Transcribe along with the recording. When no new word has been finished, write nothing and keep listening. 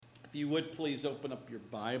If you would please open up your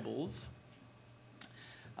Bibles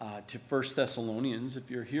to 1 Thessalonians. If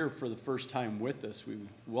you're here for the first time with us, we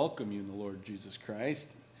welcome you in the Lord Jesus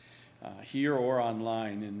Christ, here or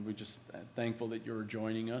online. And we're just thankful that you're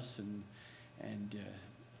joining us and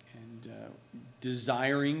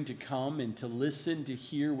desiring to come and to listen, to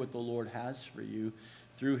hear what the Lord has for you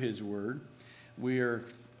through His Word. We are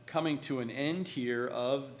coming to an end here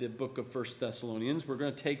of the book of 1 Thessalonians. We're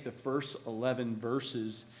going to take the first 11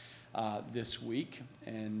 verses this week,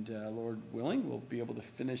 and Lord willing, we'll be able to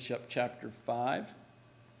finish up chapter 5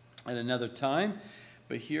 at another time.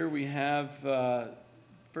 But here we have 1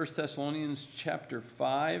 Thessalonians chapter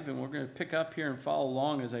 5, and we're going to pick up here and follow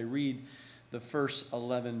along as I read the first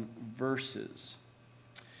 11 verses.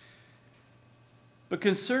 But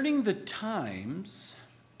concerning the times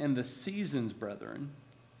and the seasons, brethren,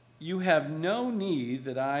 you have no need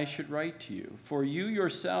that I should write to you, for you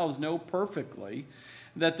yourselves know perfectly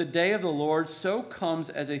that the day of the Lord so comes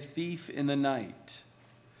as a thief in the night.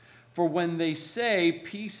 For when they say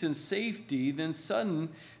peace and safety, then sudden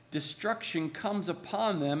destruction comes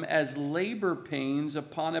upon them as labor pains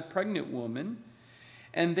upon a pregnant woman,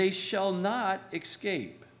 and they shall not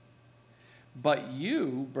escape. But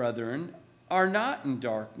you, brethren, are not in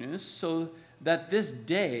darkness, so that this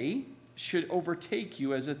day should overtake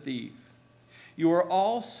you as a thief. You are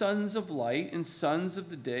all sons of light and sons of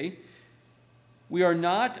the day. We are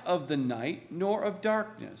not of the night nor of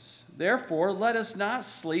darkness. Therefore, let us not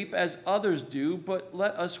sleep as others do, but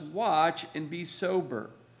let us watch and be sober.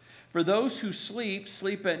 For those who sleep,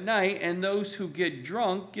 sleep at night, and those who get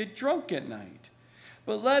drunk at night.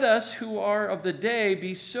 But let us who are of the day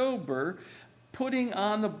be sober, putting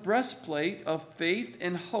on the breastplate of faith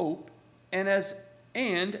and hope, and as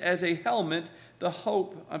a helmet,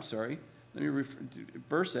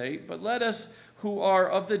 verse 8, but let us who are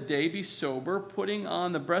of the day be sober, putting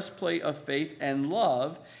on the breastplate of faith and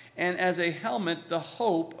love, and as a helmet, the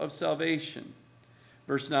hope of salvation.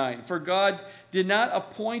 Verse 9, for God did not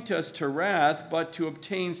appoint us to wrath, but to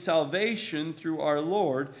obtain salvation through our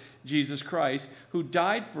Lord Jesus Christ, who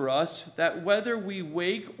died for us, that whether we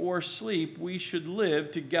wake or sleep, we should live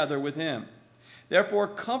together with him. Therefore,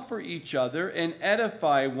 comfort each other and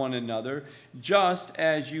edify one another, just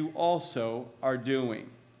as you also are doing.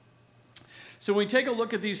 So when we take a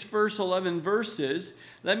look at these first 11 verses,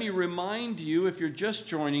 let me remind you, if you're just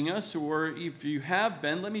joining us, or if you have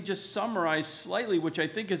been, let me just summarize slightly, which I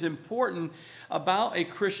think is important about a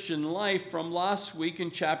Christian life from last week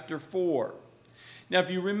in chapter 4. Now,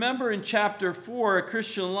 if you remember in chapter 4, a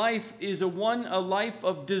Christian life is a life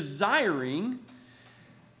of desiring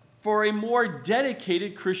for a more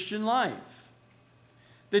dedicated Christian life.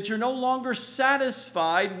 That you're no longer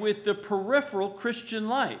satisfied with the peripheral Christian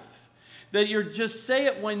life. That you just say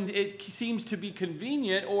it when it seems to be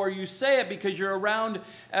convenient, or you say it because you're around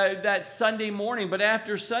that Sunday morning, but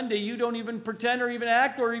after Sunday you don't even pretend or even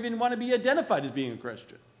act or even want to be identified as being a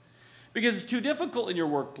Christian. Because it's too difficult in your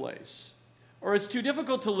workplace, or it's too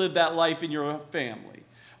difficult to live that life in your family,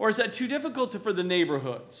 or is that too difficult for the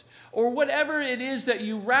neighborhoods? Or whatever it is that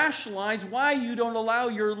you rationalize why you don't allow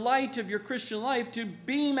your light of your Christian life to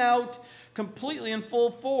beam out completely in full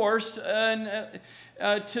force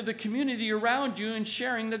to the community around you and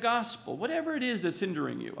sharing the gospel. Whatever it is that's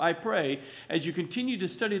hindering you, I pray, as you continue to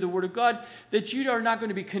study the Word of God, that you are not going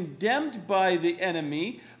to be condemned by the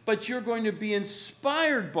enemy, but you're going to be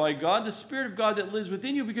inspired by God, the Spirit of God that lives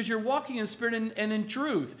within you, because you're walking in spirit and in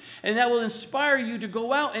truth. And that will inspire you to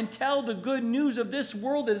go out and tell the good news of this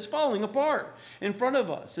world that is falling apart in front of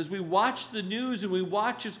us. As we watch the news and we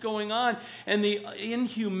watch what's going on and the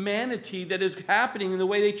inhumanity that is happening in the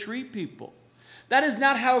way they treat people. That is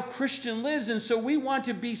not how a Christian lives, and so we want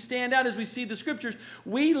to stand out as we see the Scriptures.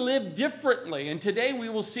 We live differently, and today we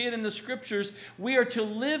will see it in the Scriptures. We are to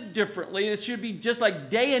live differently, and it should be just like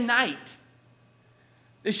day and night.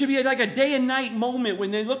 It should be like a day and night moment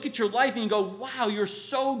when they look at your life and you go, wow, you're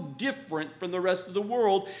so different from the rest of the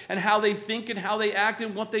world, and how they think and how they act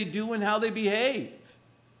and what they do and how they behave.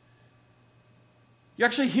 You're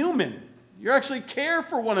actually human. You actually care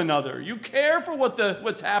for one another. You care for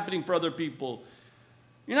what's happening for other people.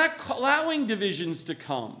 You're not allowing divisions to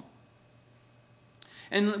come.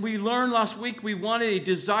 And we learned last week we wanted a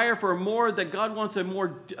desire for more, that God wants a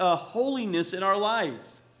more holiness in our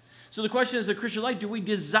life. So the question is, the Christian life, do we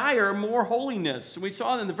desire more holiness? We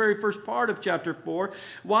saw it in the very first part of chapter 4.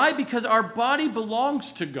 Why? Because our body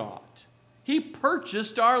belongs to God. He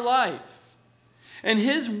purchased our life. And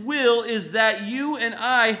His will is that you and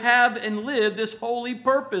I have and live this holy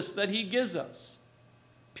purpose that He gives us.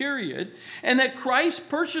 period. And that Christ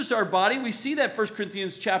purchased our body. We see that 1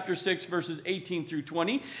 Corinthians chapter 6, verses 18 through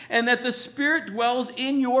 20. And that the Spirit dwells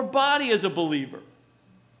in your body as a believer.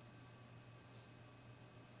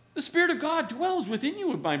 The Spirit of God dwells within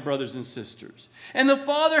you, my brothers and sisters. And the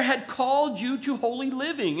Father had called you to holy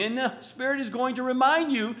living. And the Spirit is going to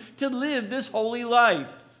remind you to live this holy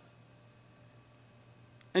life.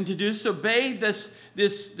 And to disobey this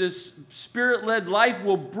Spirit-led life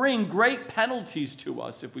will bring great penalties to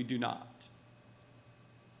us if we do not.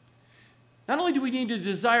 Not only do we need to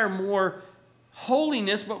desire more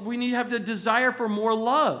holiness, but we need to have the desire for more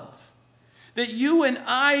love. That you and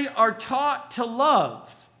I are taught to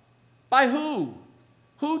love. By who?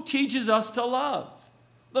 Who teaches us to love?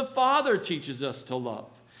 The Father teaches us to love.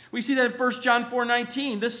 We see that in 1 John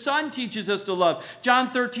 4:19. The Son teaches us to love.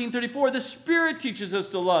 John 13:34. The Spirit teaches us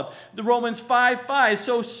to love. The Romans 5:5.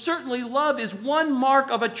 So certainly love is one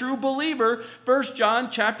mark of a true believer. 1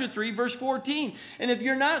 John chapter 3, verse 14. And if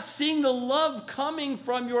you're not seeing the love coming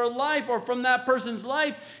from your life or from that person's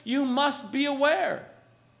life, you must be aware.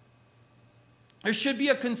 There should be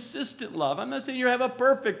a consistent love. I'm not saying you have a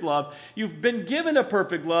perfect love. You've been given a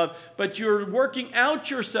perfect love, but you're working out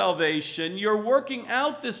your salvation. You're working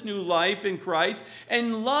out this new life in Christ,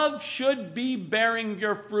 and love should be bearing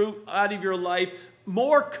your fruit out of your life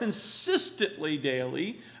more consistently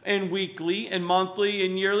daily and weekly and monthly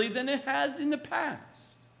and yearly than it has in the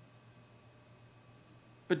past.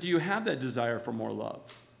 But do you have that desire for more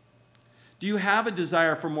love? Do you have a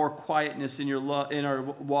desire for more quietness in our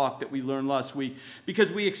walk that we learned last week?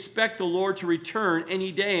 Because we expect the Lord to return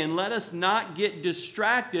any day, and let us not get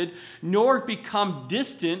distracted nor become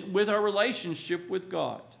distant with our relationship with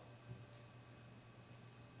God.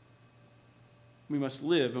 We must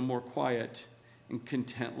live a more quiet and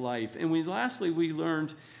content life. And lastly, we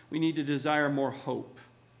learned we need to desire more hope.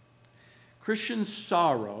 Christians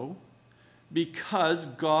sorrow because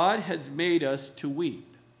God has made us to weep.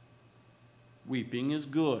 Weeping is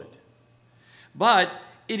good. But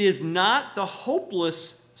it is not the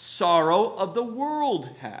hopeless sorrow of the world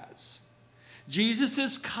has. Jesus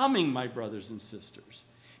is coming, my brothers and sisters.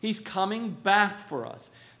 He's coming back for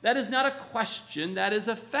us. That is not a question, that is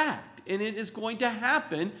a fact. And it is going to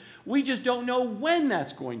happen. We just don't know when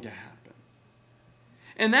that's going to happen.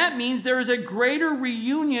 And that means there is a greater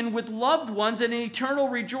reunion with loved ones and an eternal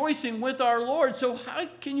rejoicing with our Lord. So how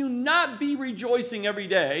can you not be rejoicing every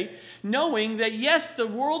day, knowing that yes, the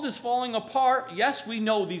world is falling apart. Yes, we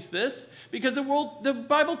know this because the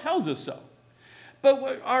Bible tells us so.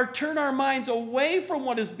 But turn our minds away from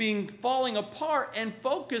what is falling apart and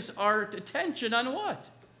focus our attention on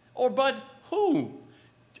what? But who?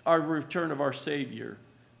 Our return of our Savior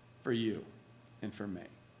for you and for me.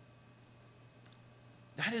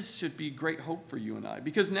 That should be great hope for you and I.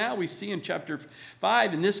 Because now we see in chapter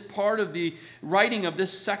 5, in this part of the writing of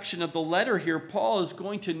this section of the letter here, Paul is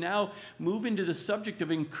going to now move into the subject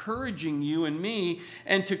of encouraging you and me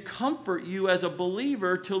and to comfort you as a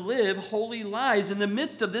believer to live holy lives in the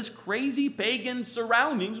midst of this crazy pagan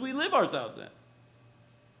surroundings we live ourselves in.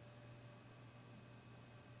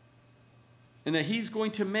 And that he's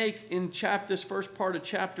going to make in this first part of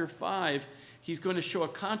chapter 5, he's going to show a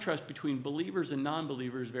contrast between believers and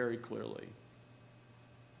non-believers very clearly.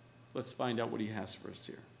 Let's find out what he has for us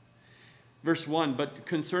here. Verse 1, but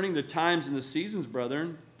concerning the times and the seasons,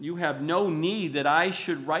 brethren, you have no need that I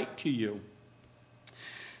should write to you.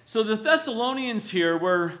 So the Thessalonians here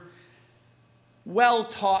were well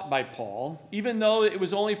taught by Paul, even though it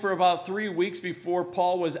was only for about 3 weeks before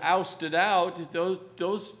Paul was ousted out.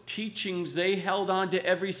 Those teachings, they held on to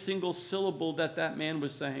every single syllable that man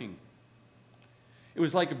was saying. It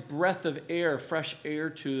was like a breath of air, fresh air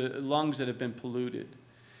to the lungs that have been polluted.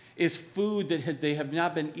 It's food that they have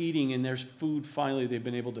not been eating, and there's food finally they've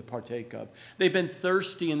been able to partake of. They've been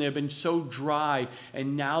thirsty, and they've been so dry,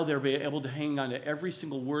 and now they're able to hang on to every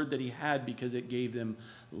single word that he had because it gave them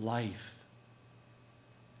life.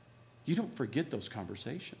 You don't forget those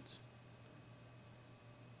conversations.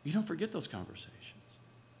 You don't forget those conversations.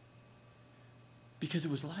 Because it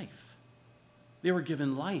was life. They were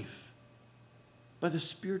given life by the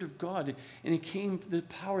Spirit of God. And the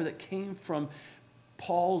power that came from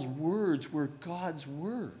Paul's words were God's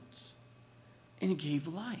words. And it gave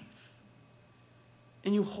life.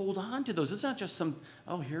 And you hold on to those. It's not just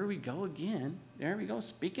here we go again. There we go,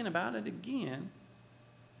 speaking about it again.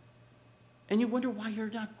 And you wonder why you're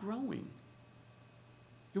not growing.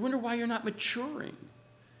 You wonder why you're not maturing.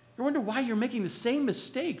 You wonder why you're making the same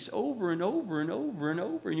mistakes over and over and over and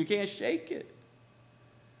over, and you can't shake it.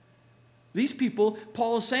 These people,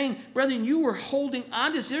 Paul is saying, brethren, you were holding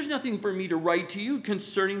on to this. There's nothing for me to write to you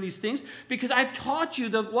concerning these things because I've taught you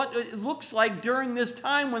what it looks like during this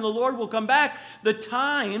time when the Lord will come back. The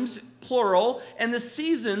times, plural, and the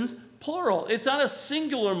seasons, plural. It's not a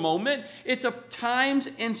singular moment. It's a times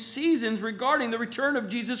and seasons regarding the return of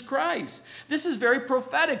Jesus Christ. This is very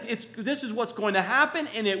prophetic. This is what's going to happen,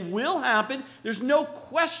 and it will happen. There's no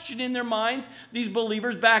question in their minds, these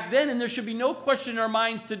believers back then, and there should be no question in our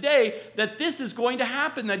minds today that this is going to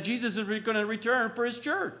happen, that Jesus is going to return for his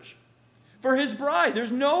church, for his bride.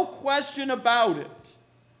 There's no question about it.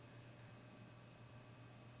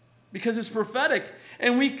 Because it's prophetic.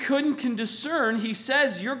 And we can discern, he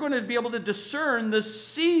says, you're going to be able to discern the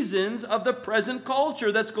seasons of the present culture.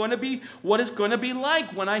 That's going to be what it's going to be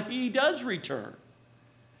like when he does return.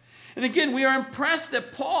 And again, we are impressed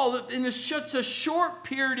that Paul, in such a short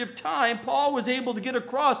period of time, Paul was able to get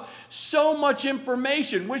across so much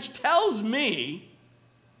information, which tells me,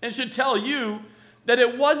 and should tell you, that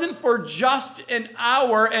it wasn't for just an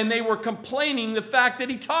hour and they were complaining the fact that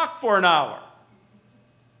he talked for an hour.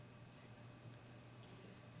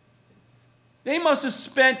 They must have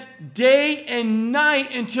spent day and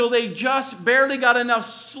night until they just barely got enough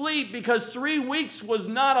sleep because 3 weeks was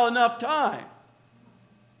not enough time.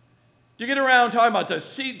 To get around talking about the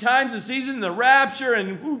times and seasons, the rapture,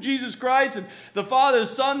 and who Jesus Christ, and the Father, the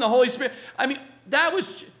Son, the Holy Spirit. I mean, that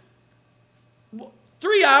was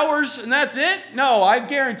 3 hours and that's it? No, I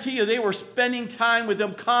guarantee you they were spending time with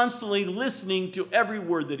him, constantly listening to every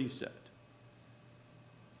word that he said.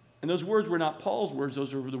 And those words were not Paul's words,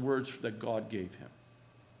 those were the words that God gave him.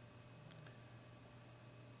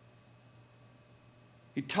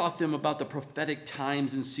 He taught them about the prophetic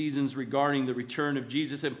times and seasons regarding the return of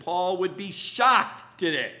Jesus, and Paul would be shocked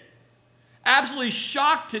today. Absolutely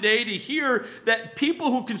shocked today to hear that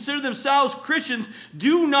people who consider themselves Christians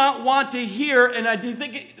do not want to hear, and I do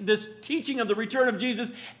think this teaching of the return of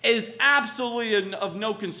Jesus is absolutely of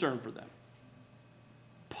no concern for them.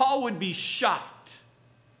 Paul would be shocked.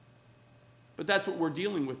 But that's what we're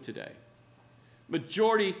dealing with today.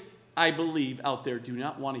 Majority, I believe, out there do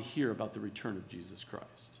not want to hear about the return of Jesus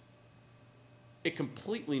Christ. It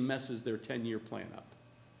completely messes their 10-year plan up.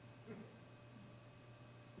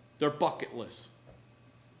 Their bucket list.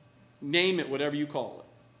 Name it, whatever you call it.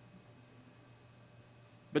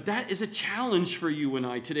 But that is a challenge for you and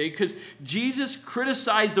I today because Jesus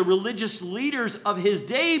criticized the religious leaders of his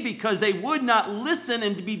day because they would not listen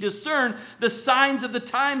and be discern the signs of the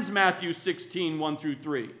times, Matthew 16, 1 through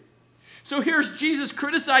 3. So here's Jesus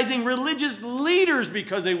criticizing religious leaders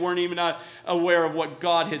because they weren't even not aware of what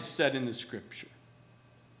God had said in the scripture.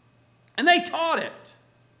 And they taught it.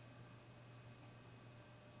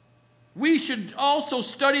 We should also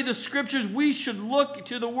study the scriptures. We should look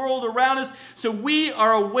to the world around us so we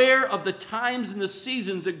are aware of the times and the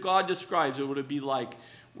seasons that God describes. What it would be like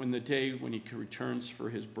when the day when he returns for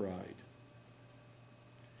his bride.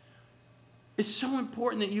 It's so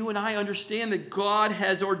important that you and I understand that God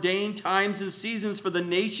has ordained times and seasons for the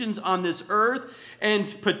nations on this earth,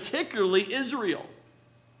 and particularly Israel.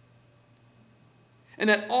 And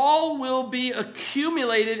that all will be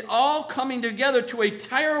accumulated, all coming together to a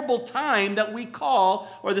terrible time that we call,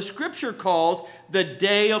 or the scripture calls, the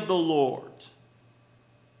day of the Lord.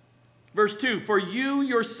 Verse 2, for you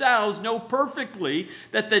yourselves know perfectly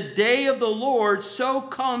that the day of the Lord so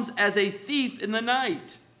comes as a thief in the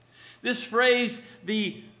night. This phrase,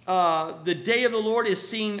 the day of the Lord, is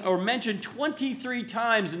seen or mentioned 23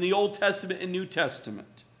 times in the Old Testament and New Testament.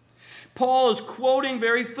 Paul is quoting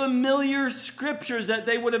very familiar scriptures that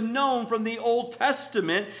they would have known from the Old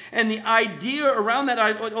Testament. And the idea around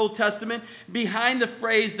that Old Testament behind the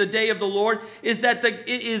phrase, the day of the Lord, is that it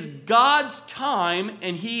is God's time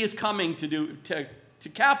and he is coming to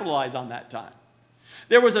capitalize on that time.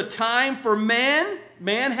 There was a time for man.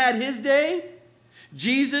 Man had his day.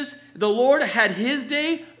 Jesus, the Lord, had his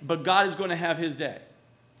day, but God is going to have his day.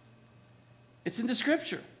 It's in the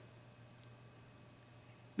scripture.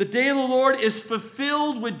 The day of the Lord is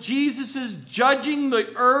fulfilled with Jesus' judging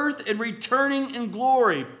the earth and returning in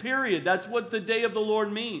glory, period. That's what the day of the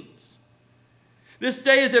Lord means. This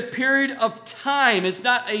day is a period of time. It's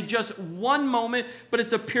not just one moment, but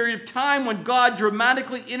it's a period of time when God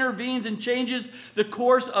dramatically intervenes and changes the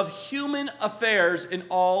course of human affairs in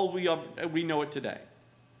all we know it today.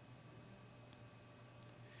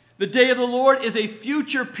 The day of the Lord is a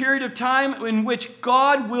future period of time in which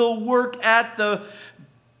God will work at the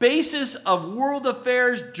basis of world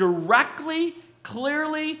affairs directly,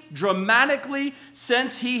 clearly, dramatically,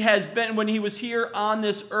 since he has been when he was here on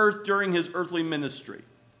this earth during his earthly ministry.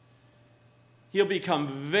 He'll become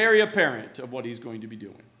very apparent of what he's going to be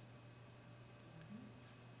doing.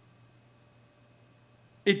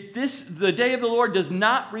 The day of the Lord does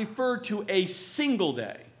not refer to a single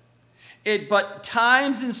day, but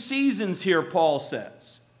times and seasons here, Paul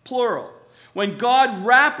says, plural. When God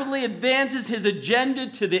rapidly advances his agenda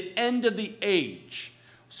to the end of the age.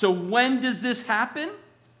 So when does this happen?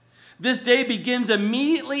 This day begins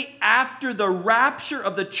immediately after the rapture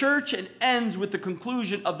of the church and ends with the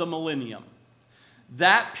conclusion of the millennium.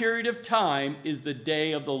 That period of time is the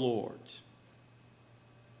day of the Lord.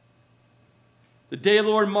 The day of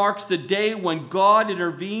the Lord marks the day when God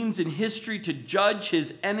intervenes in history to judge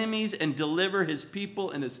his enemies and deliver his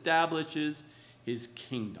people and establishes his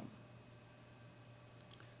kingdom.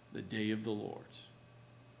 The day of the Lord.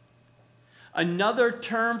 Another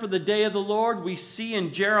term for the day of the Lord we see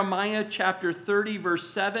in Jeremiah chapter 30, verse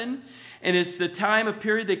 7, and it's the time of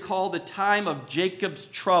period they call the time of Jacob's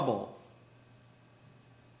trouble.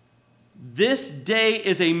 This day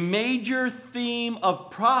is a major theme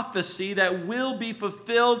of prophecy that will be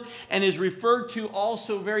fulfilled and is referred to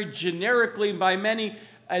also very generically by many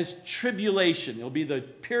as tribulation. It'll be the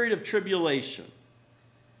period of tribulation.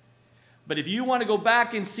 But if you want to go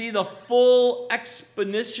back and see the full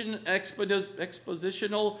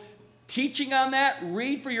expositional teaching on that,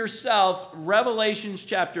 read for yourself Revelations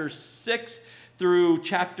chapter 6 through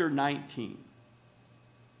chapter 19.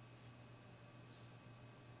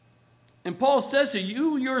 And Paul says to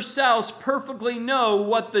you yourselves perfectly know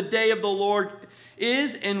what the day of the Lord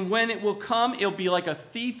is, and when it will come, it'll be like a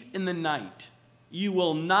thief in the night. You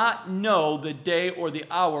will not know the day or the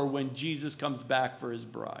hour when Jesus comes back for his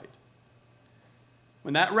bride.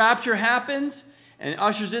 When that rapture happens and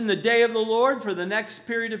ushers in the day of the Lord for the next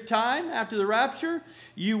period of time after the rapture,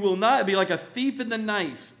 you will not be like a thief in the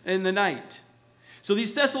night. So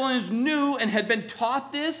these Thessalonians knew and had been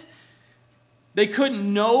taught this. They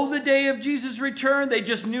couldn't know the day of Jesus' return. They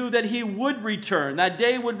just knew that he would return. That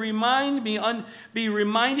day would be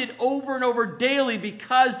reminded over and over daily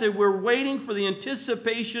because they were waiting for the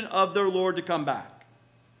anticipation of their Lord to come back.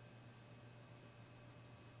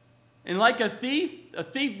 And like a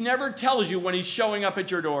thief never tells you when he's showing up at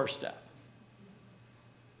your doorstep.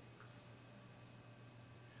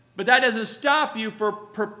 But that doesn't stop you from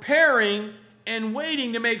preparing and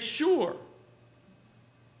waiting to make sure.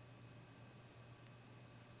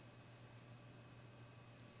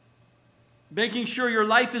 Making sure your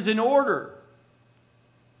life is in order.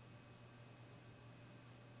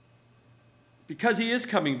 Because he is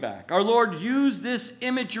coming back. Our Lord used this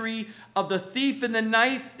imagery of the thief in the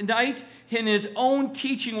night in his own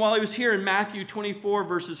teaching while he was here in Matthew 24,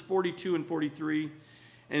 verses 42 and 43,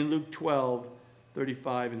 and Luke 12,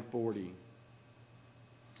 35 and 40.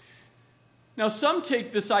 Now, some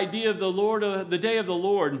take this idea of the day of the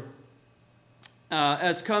Lord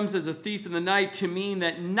as comes as a thief in the night to mean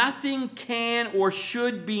that nothing can or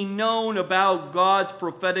should be known about God's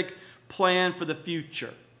prophetic plan for the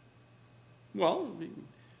future. Well, if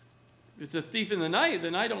it's a thief in the night,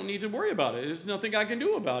 then I don't need to worry about it. There's nothing I can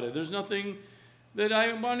do about it. There's nothing that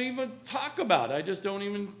I want to even talk about. I just don't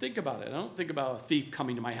even think about it. I don't think about a thief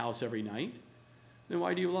coming to my house every night. Then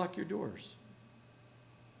why do you lock your doors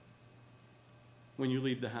when you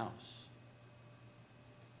leave the house?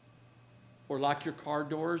 Or lock your car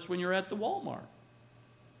doors when you're at the Walmart?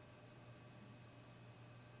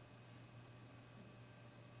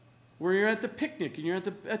 Where you're at the picnic and you're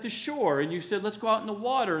at the shore and you said, let's go out in the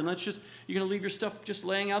water and you're going to leave your stuff just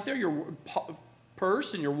laying out there, your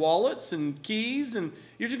purse and your wallets and keys, and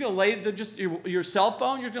you're just going to lay your cell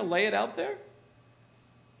phone, you're going to lay it out there?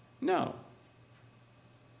 No.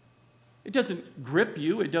 It doesn't grip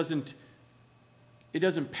you. It doesn't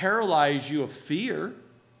paralyze you of fear.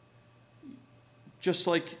 Just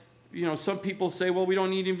like, some people say, well, we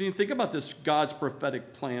don't need to even think about this God's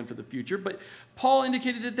prophetic plan for the future. But Paul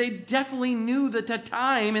indicated that they definitely knew that the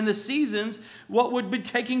time and the seasons, what would be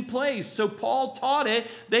taking place. So Paul taught it.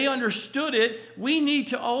 They understood it. We need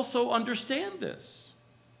to also understand this.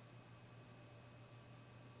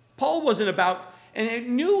 Paul wasn't about, and he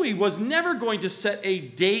knew he was never going to set a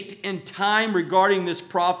date and time regarding this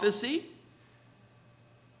prophecy.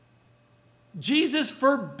 Jesus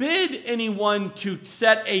forbid anyone to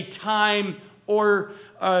set a time or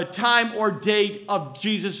date of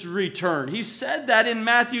Jesus' return. He said that in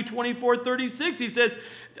Matthew 24:36. He says,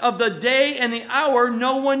 of the day and the hour,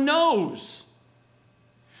 no one knows.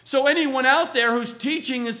 So anyone out there who's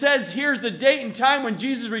teaching and says, here's the date and time when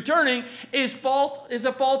Jesus is returning, is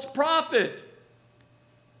a false prophet.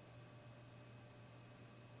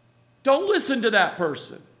 Don't listen to that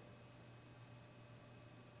person.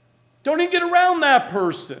 Don't even get around that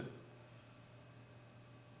person.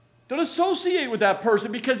 Don't associate with that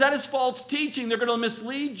person because that is false teaching. They're going to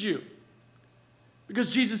mislead you. Because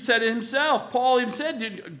Jesus said it himself. Paul even said,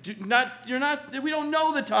 we don't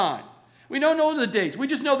know the time. We don't know the dates. We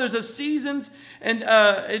just know there's a seasons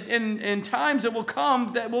and times that will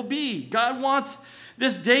come that will be. God wants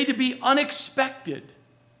this day to be unexpected.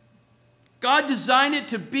 God designed it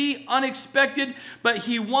to be unexpected, but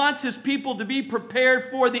he wants his people to be prepared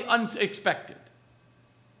for the unexpected.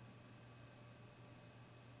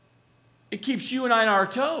 It keeps you and I on our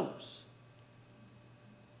toes.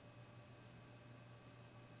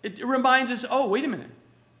 It reminds us, oh, wait a minute.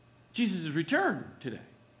 Jesus has returned today.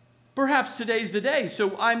 Perhaps today's the day.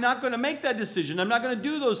 So I'm not going to make that decision. I'm not going to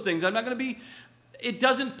do those things. I'm not going to be, it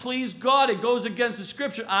doesn't please God. It goes against the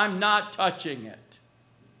scripture. I'm not touching it.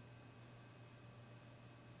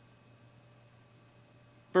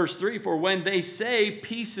 Verse 3, for when they say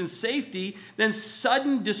peace and safety, then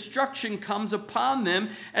sudden destruction comes upon them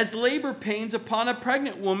as labor pains upon a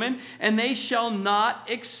pregnant woman, and they shall not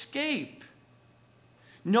escape.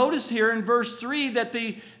 Notice here in verse 3 that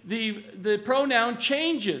the pronoun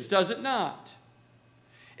changes, does it not?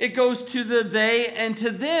 It goes to the they and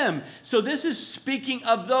to them. So this is speaking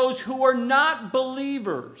of those who are not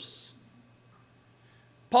believers.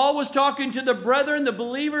 Paul was talking to the brethren, the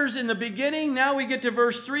believers in the beginning. Now we get to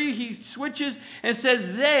verse 3. He switches and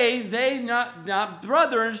says they not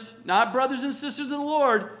brothers and sisters of the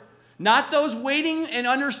Lord, not those waiting and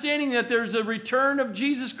understanding that there's a return of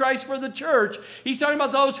Jesus Christ for the church. He's talking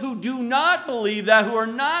about those who do not believe that, who are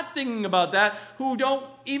not thinking about that, who don't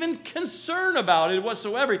even concern about it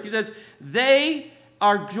whatsoever. He says they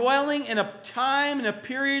are dwelling in a time and a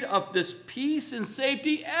period of this peace and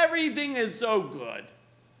safety. Everything is so good.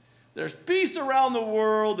 There's peace around the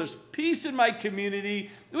world. There's peace in my community.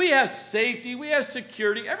 We have safety. We have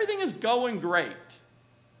security. Everything is going great.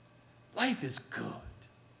 Life is good.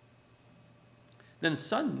 Then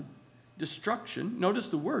sudden destruction, notice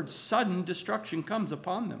the word, sudden destruction comes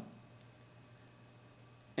upon them.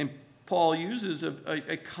 And Paul uses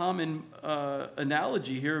a common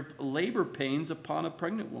analogy here of labor pains upon a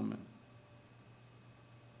pregnant woman.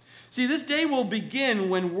 See, this day will begin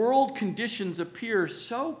when world conditions appear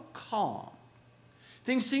so calm.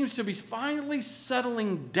 Things seem to be finally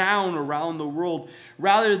settling down around the world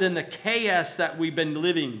rather than the chaos that we've been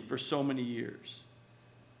living for so many years.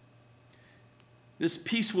 This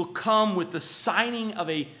peace will come with the signing of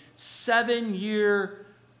a 7-year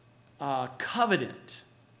covenant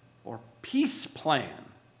or peace plan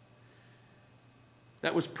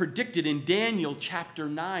that was predicted in Daniel chapter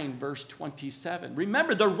 9, verse 27.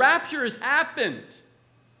 Remember, the rapture has happened.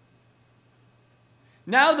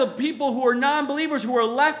 Now the people who are non-believers who are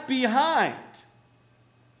left behind,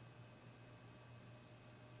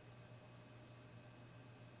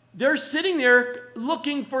 they're sitting there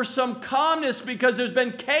looking for some calmness because there's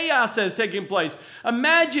been chaos that has taken place.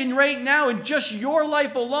 Imagine right now in just your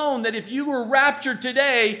life alone that if you were raptured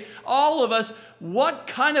today, all of us, what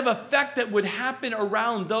kind of effect that would happen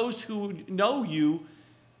around those who know you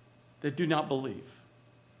that do not believe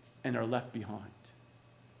and are left behind.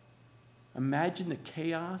 Imagine the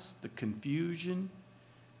chaos, the confusion,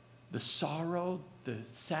 the sorrow, the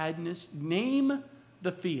sadness. Name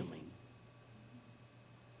the feeling.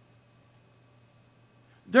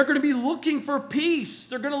 They're going to be looking for peace.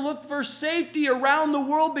 They're going to look for safety around the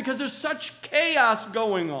world because there's such chaos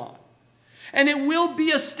going on. And it will be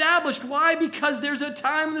established. Why? Because there's a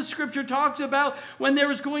time the scripture talks about when there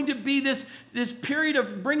is going to be this period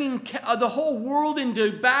of bringing the whole world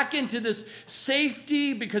back into this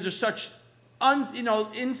safety because there's such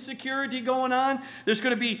insecurity going on. There's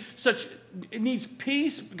going to be it needs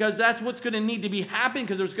peace because that's what's going to need to be happening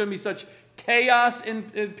because there's going to be such chaos in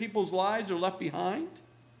people's lives that are left behind.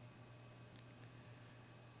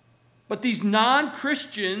 But these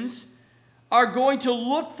non-Christians are going to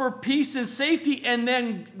look for peace and safety, and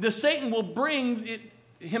then Satan will bring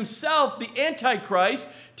himself, the Antichrist,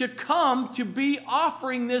 to come to be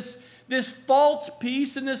offering this false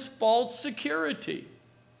peace and this false security.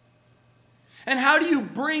 And how do you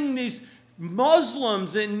bring these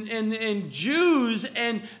Muslims and Jews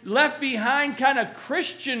and left behind kind of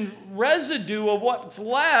Christian residue of what's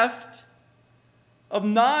left of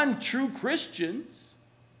non-true Christians?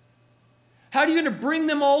 How are you going to bring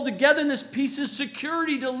them all together in this peace and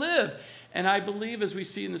security to live? And I believe, as we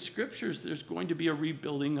see in the scriptures, there's going to be a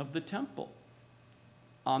rebuilding of the temple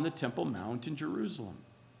on the Temple Mount in Jerusalem.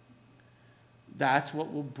 That's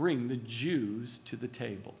what will bring the Jews to the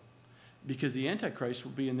table. Because the Antichrist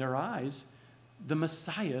will be, in their eyes, the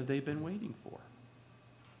Messiah they've been waiting for.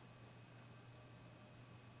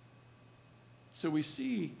 So we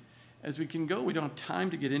see as we can go, we don't have time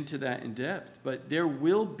to get into that in depth, but there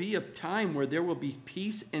will be a time where there will be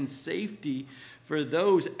peace and safety for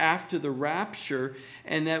those after the rapture,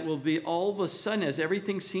 and that will be all of a sudden, as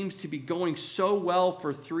everything seems to be going so well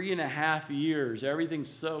for 3.5 years, everything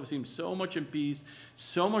seems so much in peace,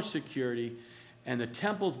 so much security, and the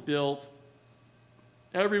temple's built,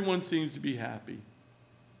 everyone seems to be happy.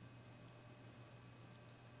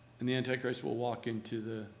 And the Antichrist will walk into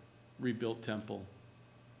the rebuilt temple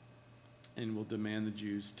and will demand the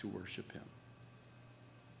Jews to worship him.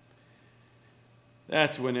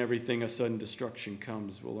 That's when everything, a sudden destruction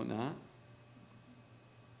comes, will it not?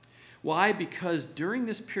 Why? Because during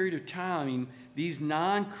this period of time, these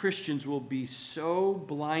non-Christians will be so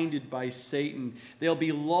blinded by Satan. They'll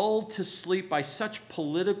be lulled to sleep by such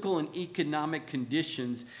political and economic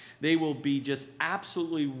conditions. They will be just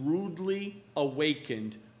absolutely rudely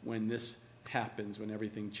awakened when this happens, when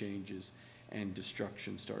everything changes and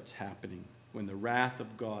destruction starts happening, when the wrath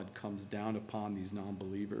of God comes down upon these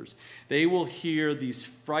non-believers. They will hear these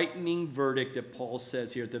frightening verdict that Paul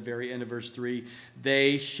says here at the very end of verse 3,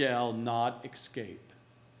 they shall not escape.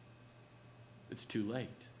 It's too late.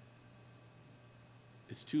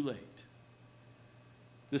 It's too late.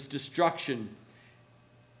 This destruction,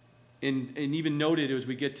 and even noted as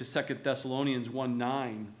we get to 2 Thessalonians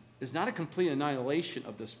 1:9, is not a complete annihilation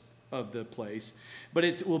of the place, but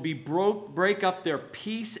it will be break up their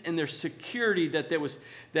peace and their security that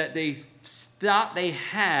they thought they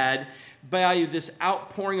had by this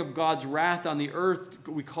outpouring of God's wrath on the earth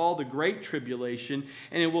we call the Great Tribulation,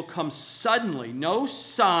 and it will come suddenly. No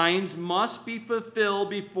signs must be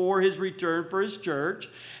fulfilled before his return for his church,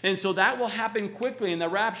 and so that will happen quickly, and the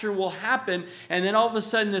rapture will happen, and then all of a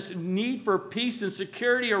sudden this need for peace and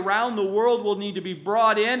security around the world will need to be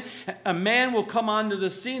brought in. A man will come onto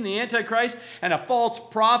the scene, the Antichrist, and a false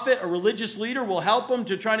prophet, a religious leader will help him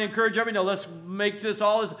to try to encourage everybody, let's make this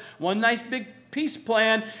all as one nice big peace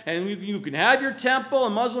plan, and you can have your temple,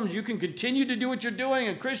 and Muslims, you can continue to do what you're doing,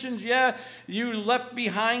 and Christians, yeah, you left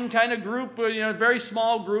behind kind of group, a very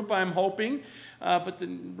small group, I'm hoping, but the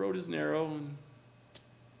road is narrow, and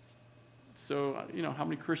so, how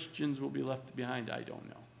many Christians will be left behind, I don't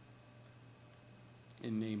know,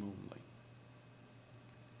 in name only.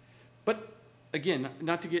 But again,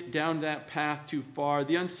 not to get down that path too far,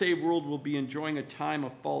 the unsaved world will be enjoying a time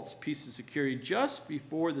of false peace and security just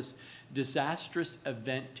before this disastrous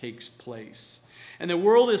event takes place. And the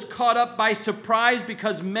world is caught up by surprise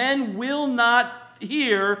because men will not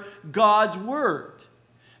hear God's word.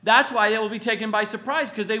 That's why they will be taken by surprise,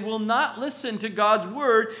 because they will not listen to God's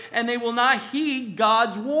word and they will not heed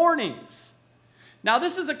God's warnings. Now,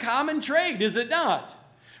 this is a common trait, is it not?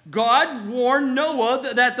 God warned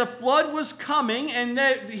Noah that the flood was coming, and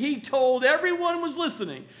that he told everyone was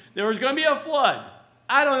listening there was going to be a flood.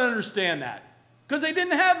 I don't understand that, because they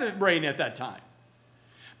didn't have rain at that time.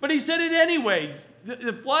 But he said it anyway.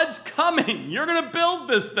 The flood's coming. You're going to build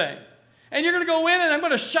this thing, and you're going to go in, and I'm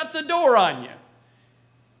going to shut the door on you.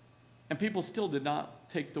 And people still did not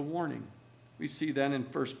take the warning. We see that in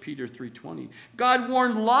 1 Peter 3:20. God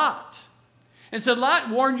warned Lot and said, Lot,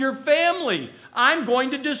 warn your family. I'm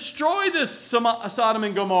going to destroy this Sodom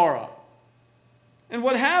and Gomorrah. And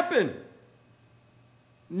what happened?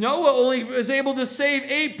 Noah only was able to save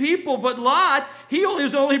 8 people, but Lot, he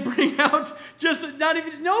was only bringing out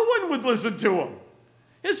no one would listen to him.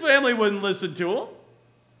 His family wouldn't listen to him.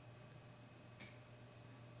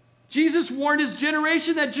 Jesus warned his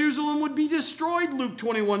generation that Jerusalem would be destroyed, Luke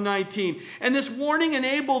 21:19. And this warning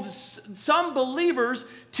enabled some believers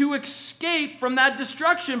to escape from that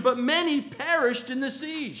destruction, but many perished in the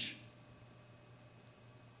siege.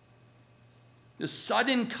 The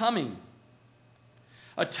sudden coming.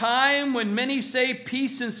 A time when many say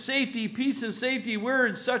peace and safety, we're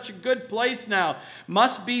in such a good place now,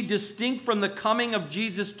 must be distinct from the coming of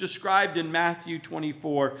Jesus described in Matthew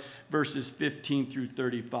 24, verses 15 through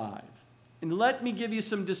 35. And let me give you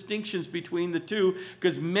some distinctions between the two,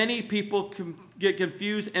 because many people get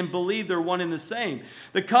confused and believe they're one and the same.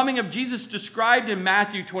 The coming of Jesus described in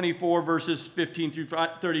Matthew 24, verses 15 through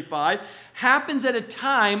 35, happens at a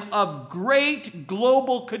time of great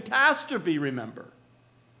global catastrophe, remember.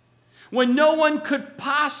 When no one could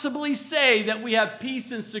possibly say that we have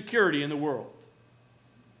peace and security in the world,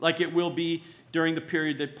 like it will be during the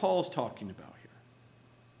period that Paul's talking about here,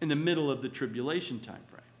 in the middle of the tribulation time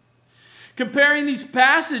frame. Comparing these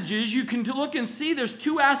passages, you can look and see there's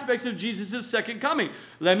 2 aspects of Jesus' second coming.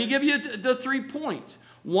 Let me give you the 3 points.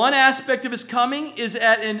 One aspect of his coming is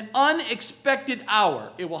at an unexpected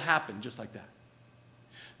hour. It will happen just like that.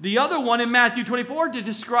 The other one in Matthew 24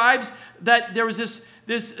 describes that there was this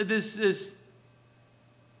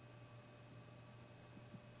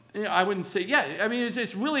I wouldn't say,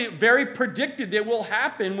 it's really very predicted that will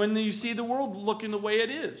happen when you see the world looking the way it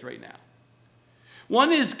is right now.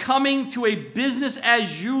 One is coming to a business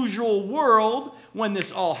as usual world when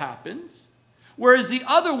this all happens, whereas the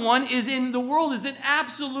other one is in the world is an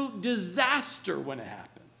absolute disaster when it happens.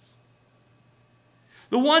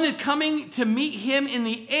 The one coming to meet him in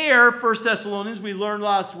the air, 1 Thessalonians, we learned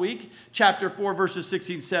last week, chapter 4, verses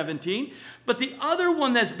 16, 17. But the other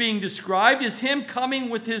one that's being described is him coming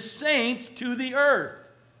with his saints to the earth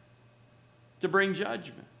to bring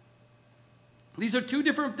judgment. These are two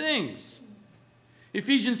different things.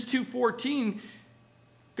 Ephesians 2:14,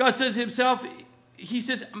 God says himself, he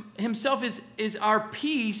says himself is our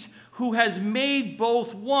peace, who has made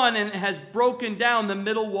both one and has broken down the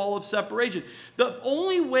middle wall of separation. The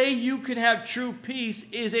only way you can have true peace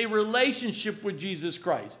is a relationship with Jesus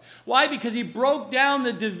Christ. Why? Because he broke down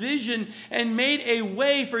the division and made a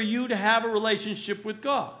way for you to have a relationship with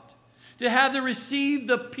God. To receive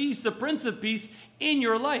the peace, the Prince of Peace in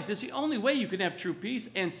your life. That's the only way you can have true peace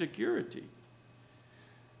and security.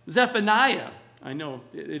 Zephaniah. I know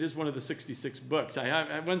it is one of the 66 books.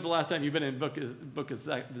 When's the last time you've been in book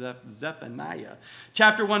of Zephaniah?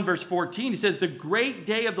 Chapter 1, verse 14, he says, the great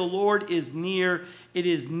day of the Lord is near. It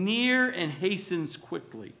is near and hastens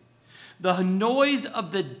quickly. The noise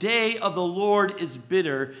of the day of the Lord is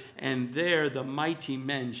bitter, and there the mighty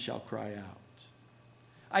men shall cry out.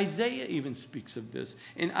 Isaiah even speaks of this.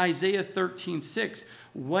 In Isaiah 13:6,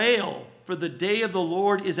 wail, for the day of the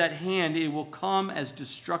Lord is at hand. It will come as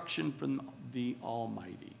destruction from the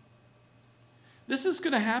Almighty. This is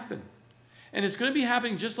going to happen. And it's going to be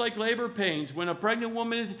happening just like labor pains. When a pregnant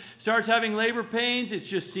woman starts having labor pains, it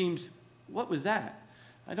just seems, what was that?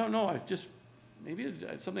 I don't know. Maybe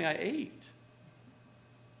it's something I ate.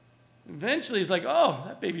 Eventually, it's like, oh,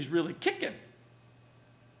 that baby's really kicking.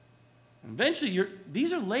 Eventually,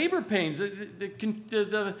 these are labor pains.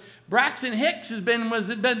 The Braxton Hicks has been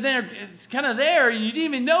there. It's kind of there, and you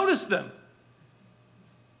didn't even notice them.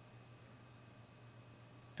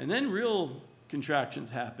 And then real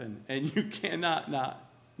contractions happen, and you cannot not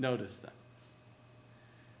notice them.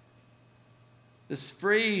 This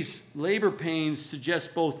phrase, labor pains,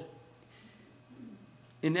 suggests both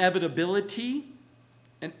inevitability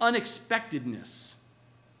and unexpectedness.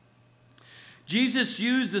 Jesus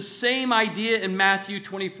used the same idea in Matthew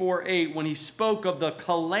 24:8 when he spoke of the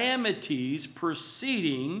calamities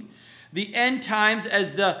preceding the end times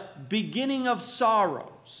as the beginning of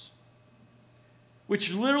sorrows,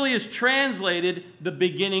 which literally is translated the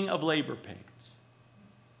beginning of labor pains.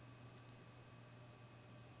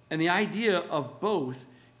 And the idea of both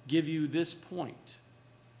give you this point.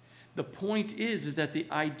 The point is that the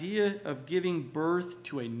idea of giving birth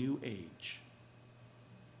to a new age.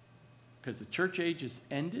 Because the church age is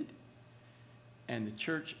ended, and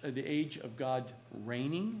the age of God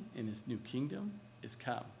reigning in his new kingdom is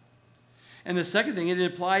come. And the second thing, it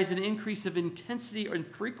implies an increase of intensity and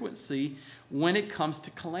frequency when it comes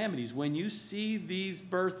to calamities. When you see these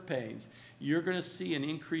birth pains, you're going to see an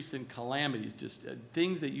increase in calamities, just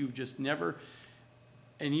things that you've just never,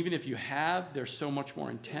 and even if you have, they're so much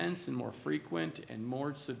more intense and more frequent and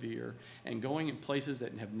more severe and going in places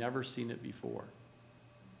that have never seen it before.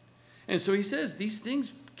 And so he says, these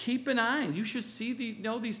things, keep an eye. You should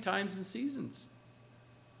know these times and seasons.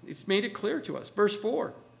 It's made it clear to us. Verse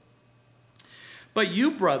 4. But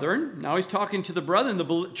you, brethren, now he's talking to the brethren,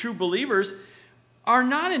 the true believers, are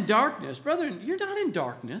not in darkness. Brethren, you're not in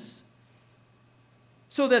darkness,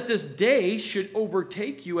 so that this day should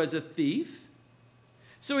overtake you as a thief.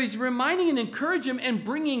 So he's reminding and encouraging them and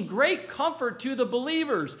bringing great comfort to the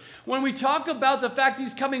believers. When we talk about the fact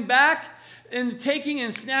he's coming back, and taking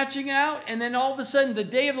and snatching out, and then all of a sudden the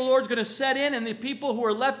day of the Lord is going to set in, and the people who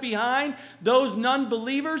are left behind, those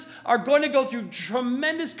non-believers, are going to go through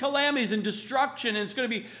tremendous calamities and destruction, and it's going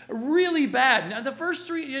to be really bad. Now, the first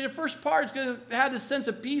part is going to have this sense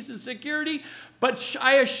of peace and security, but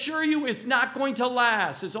I assure you it's not going to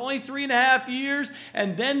last. It's only 3.5 years,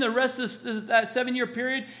 and then the rest of that 7-year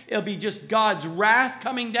period, it'll be just God's wrath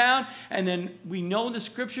coming down, and then we know in the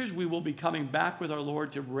scriptures we will be coming back with our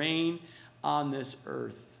Lord to reign on this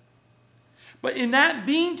earth. But in that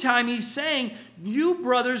meantime, he's saying, you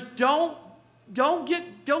brothers, don't go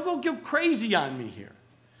get crazy on me here.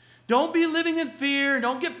 Don't be living in fear.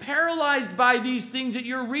 Don't get paralyzed by these things that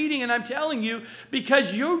you're reading and I'm telling you,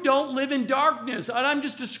 because you don't live in darkness. And I'm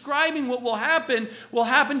just describing what will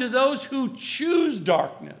happen to those who choose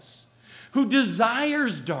darkness, who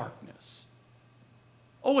desires darkness.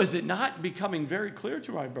 Oh, is it not becoming very clear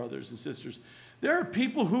to my brothers and sisters? There are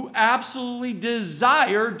people who absolutely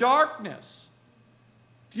desire darkness.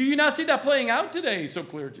 Do you not see that playing out today so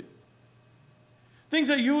clear to you? Things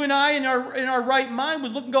that you and I in our right mind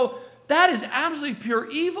would look and go, that is absolutely pure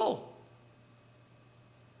evil.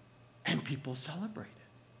 And people celebrate it.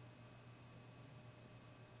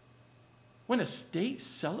 When a state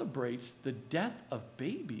celebrates the death of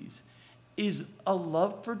babies, is a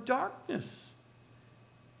love for darkness.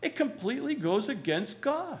 It completely goes against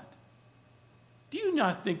God. Do you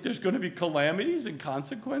not think there's going to be calamities and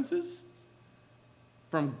consequences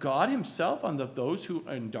from God himself on those who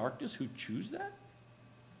are in darkness who choose that?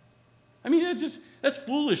 I mean, that's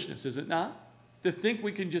foolishness, is it not? To think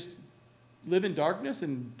we can just live in darkness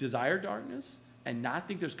and desire darkness and not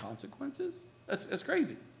think there's consequences? That's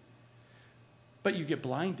crazy. But you get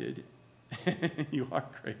blinded. You are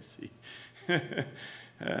crazy.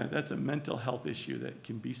 That's a mental health issue that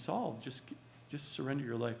can be solved. Just surrender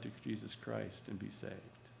your life to Jesus Christ and be saved.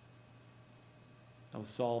 That'll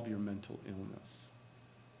solve your mental illness,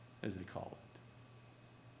 as they call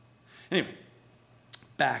it. Anyway,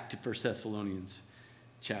 back to 1 Thessalonians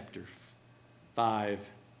chapter 5,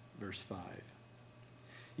 verse 5.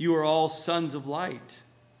 You are all sons of light.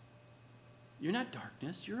 You're not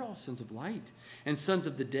darkness. You're all sons of light and sons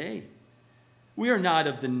of the day. We are not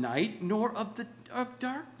of the night nor of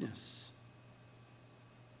darkness.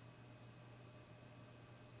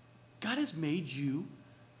 God has made you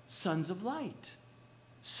sons of light,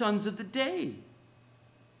 sons of the day.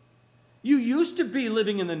 You used to be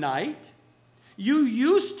living in the night. You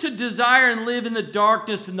used to desire and live in the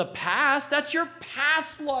darkness in the past. That's your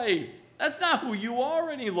past life. That's not who you are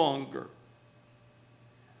any longer.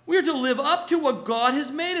 We are to live up to what God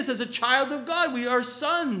has made us as a child of God. We are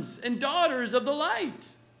sons and daughters of the light,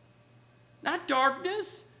 not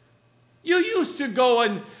darkness. You used to go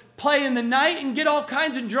and play in the night and get all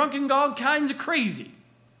kinds of drunk and all kinds of crazy.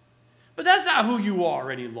 But that's not who you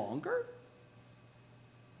are any longer.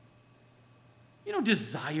 You don't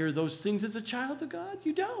desire those things as a child of God.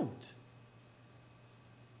 You don't.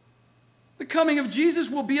 The coming of Jesus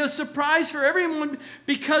will be a surprise for everyone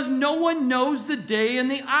because no one knows the day and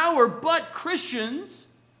the hour. But Christians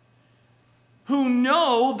who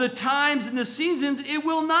know the times and the seasons, it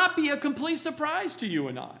will not be a complete surprise to you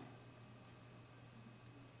and I.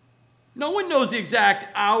 No one knows the exact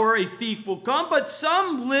hour a thief will come, but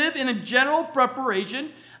some live in a general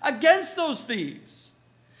preparation against those thieves.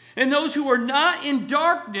 And those who are not in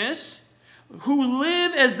darkness, who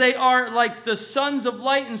live as they are like the sons of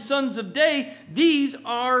light and sons of day, these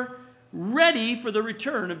are ready for the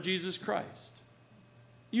return of Jesus Christ.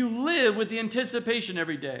 You live with the anticipation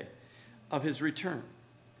every day of his return.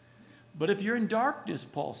 But if you're in darkness,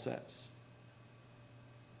 Paul says,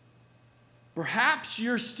 perhaps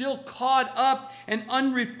you're still caught up, an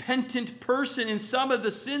unrepentant person, in some of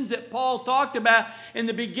the sins that Paul talked about in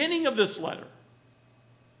the beginning of this letter.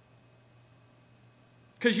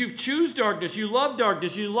 Because you choose darkness, you love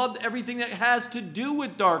everything that has to do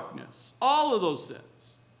with darkness. All of those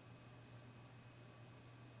sins.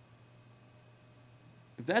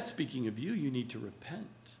 If that's speaking of you, you need to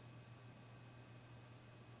repent.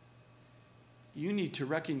 You need to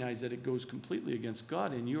recognize that it goes completely against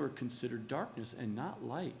God and you are considered darkness and not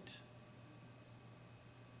light.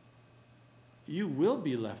 You will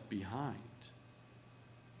be left behind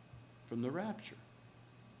from the rapture.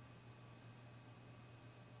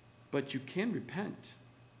 But you can repent.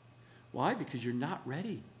 Why? Because you're not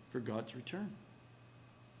ready for God's return.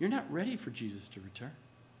 You're not ready for Jesus to return.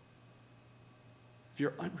 If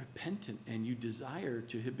you're unrepentant and you desire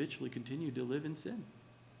to habitually continue to live in sin,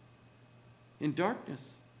 in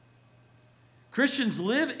darkness. Christians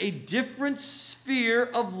live a different sphere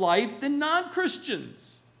of life than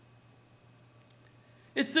non-Christians.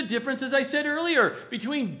 It's the difference, as I said earlier,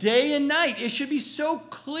 between day and night. It should be so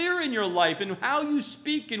clear in your life and how you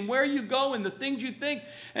speak and where you go and the things you think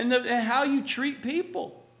and how you treat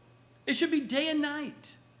people. It should be day and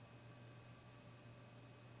night.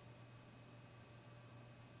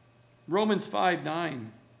 Romans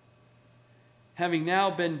 5:9. Having now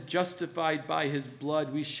been justified by his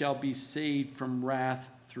blood, we shall be saved from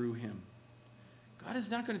wrath through him. God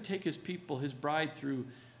is not going to take his people, his bride, through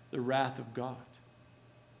the wrath of God.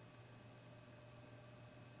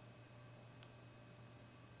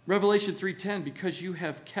 Revelation 3:10, because you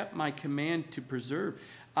have kept my command to preserve,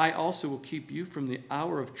 I also will keep you from the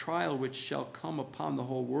hour of trial which shall come upon the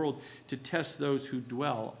whole world to test those who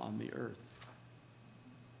dwell on the earth.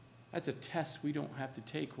 That's a test we don't have to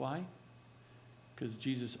take. Why? Because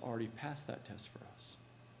Jesus already passed that test for us.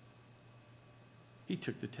 He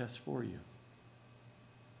took the test for you.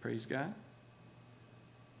 Praise God.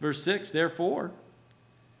 Verse 6, therefore,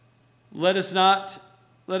 let us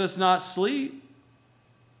not sleep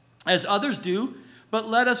as others do, but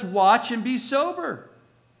let us watch and be sober.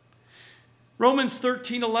 Romans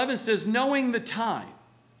 13:11 says, knowing the time,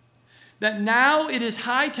 that now it is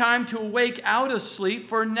high time to awake out of sleep,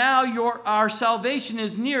 for now our salvation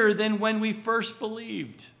is nearer than when we first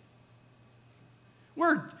believed.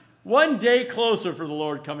 We're one day closer for the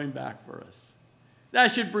Lord coming back for us.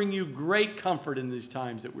 That should bring you great comfort in these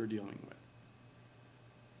times that we're dealing with.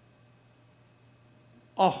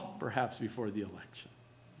 Oh, perhaps before the election.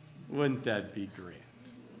 Wouldn't that be great?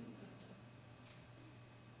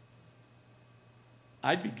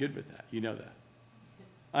 I'd be good with that. You know that.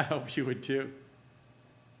 I hope you would too.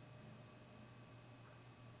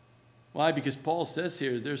 Why? Because Paul says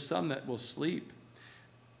here, there's some that will sleep.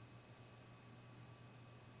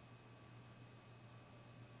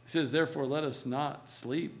 He says, therefore, let us not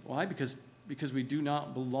sleep. Why? Because we do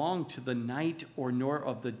not belong to the night or nor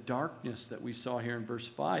of the darkness that we saw here in verse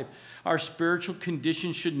 5. Our spiritual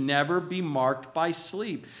condition should never be marked by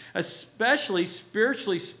sleep. Especially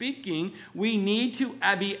spiritually speaking, we need to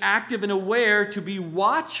be active and aware, to be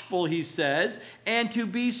watchful, he says, and to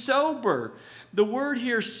be sober. The word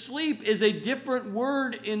here, sleep, is a different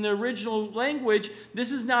word in the original language.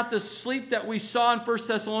 This is not the sleep that we saw in 1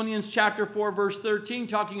 Thessalonians chapter 4, verse 13,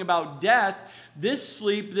 talking about death. This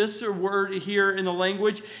sleep, this word here in the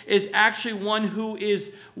language, is actually one who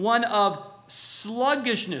is one of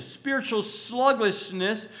sluggishness, spiritual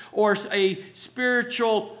sluggishness, or a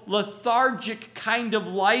spiritual lethargic kind of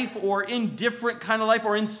life, or indifferent kind of life,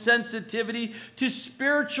 or insensitivity to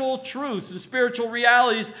spiritual truths and spiritual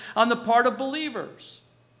realities on the part of believers.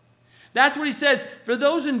 That's what he says. For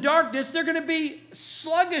those in darkness, they're going to be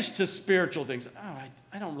sluggish to spiritual things.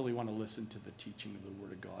 I don't really want to listen to the teaching of the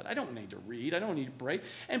Word of God. I don't need to read. I don't need to pray.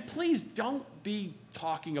 And please don't be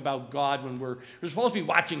talking about God when we're supposed to be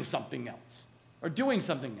watching something else, or doing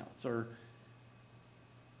something else, or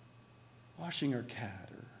washing our cat,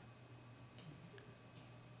 or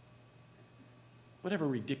whatever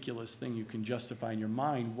ridiculous thing you can justify in your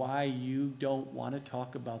mind why you don't want to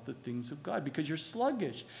talk about the things of God. Because you're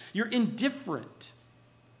sluggish. You're indifferent.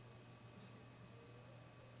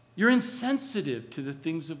 You're insensitive to the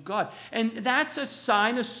things of God. And that's a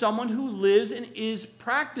sign of someone who lives and is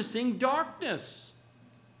practicing darkness.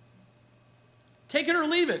 Take it or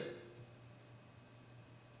leave it.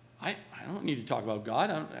 I don't need to talk about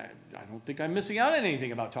God. I don't think I'm missing out on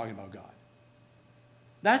anything about talking about God.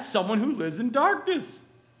 That's someone who lives in darkness.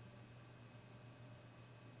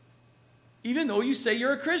 Even though you say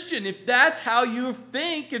you're a Christian, if that's how you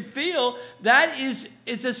think and feel, that is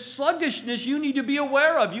a sluggishness you need to be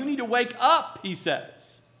aware of. You need to wake up, he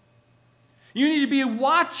says. You need to be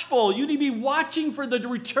watchful. You need to be watching for the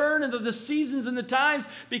return of the seasons and the times,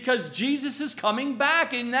 because Jesus is coming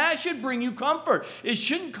back, and that should bring you comfort. It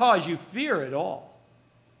shouldn't cause you fear at all.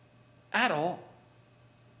 At all.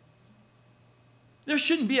 There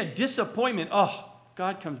shouldn't be a disappointment. Oh,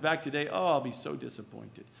 God comes back today. Oh, I'll be so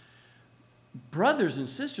disappointed. Brothers and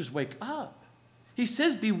sisters, wake up. He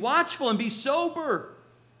says be watchful and be sober.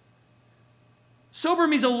 Sober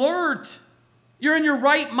means alert. You're in your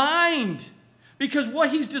right mind. Because what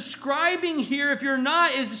he's describing here, if you're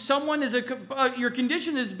not, is someone your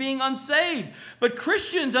condition is being unsaved. But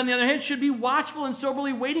Christians, on the other hand, should be watchful and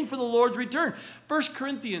soberly waiting for the Lord's return. 1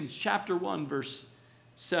 Corinthians chapter 1, verse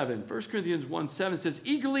 7. 1 Corinthians 1:7 says,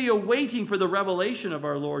 eagerly awaiting for the revelation of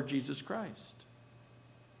our Lord Jesus Christ.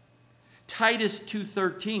 Titus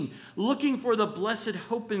 2:13, looking for the blessed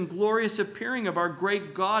hope and glorious appearing of our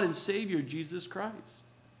great God and Savior, Jesus Christ.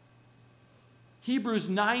 Hebrews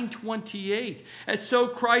 9:28, as so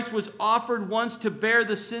Christ was offered once to bear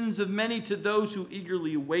the sins of many to those who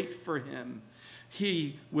eagerly wait for him.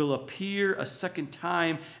 He will appear a second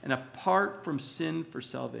time and apart from sin for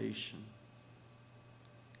salvation.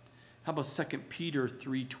 How about 2 Peter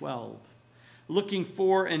 3:12? Looking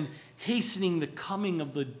for and hastening the coming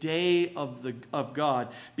of the day of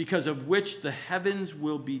God, because of which the heavens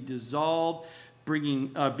will be dissolved,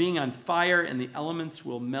 being on fire, and the elements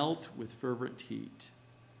will melt with fervent heat.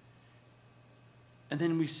 And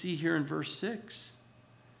then we see here in verse 6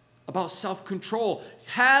 about self-control.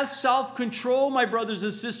 Have self-control, my brothers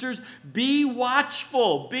and sisters. Be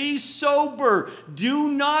watchful. Be sober. Do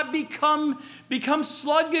not become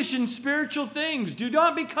sluggish in spiritual things. Do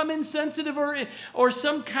not become insensitive or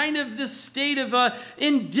some kind of this state of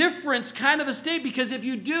indifference kind of a state. Because if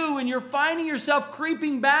you do and you're finding yourself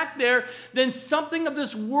creeping back there, then something of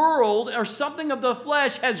this world or something of the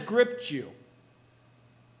flesh has gripped you.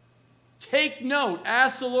 Take note.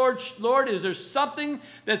 Ask the Lord, is there something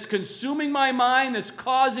that's consuming my mind that's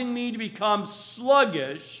causing me to become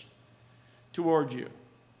sluggish toward you?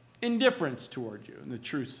 indifference toward you and the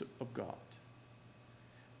truths of God.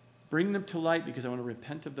 Bring them to light, because I want to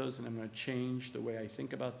repent of those, and I'm going to change the way I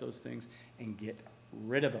think about those things and get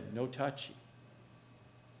rid of them. No touchy.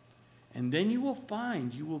 And then you will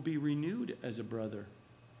find you will be renewed as a brother,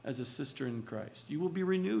 as a sister in Christ. You will be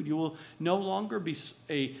renewed. You will no longer be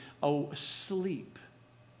asleep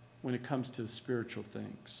when it comes to spiritual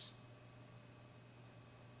things.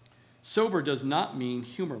 Sober does not mean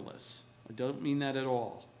humorless. I don't mean that at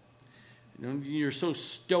all. You're so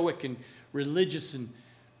stoic and religious and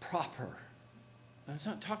proper. I'm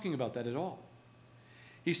not talking about that at all.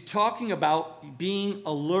 He's talking about being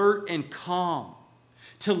alert and calm.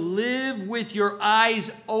 To live with your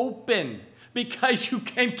eyes open, because you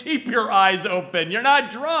can keep your eyes open. You're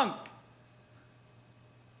not drunk.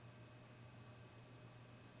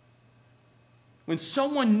 When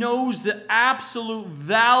someone knows the absolute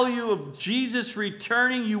value of Jesus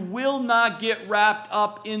returning, you will not get wrapped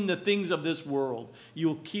up in the things of this world.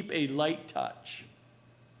 You'll keep a light touch.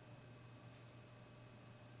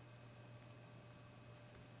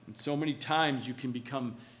 And so many times you can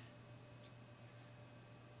become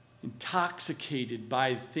intoxicated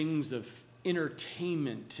by things of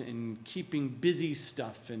entertainment and keeping busy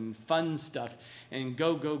stuff and fun stuff and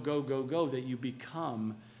go, that you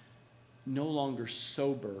become no longer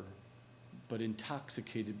sober, but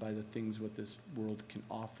intoxicated by the things what this world can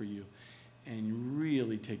offer you, and you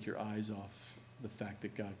really take your eyes off the fact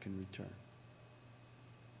that God can return.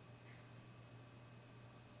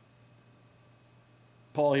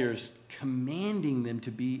 Paul here is commanding them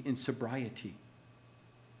to be in sobriety.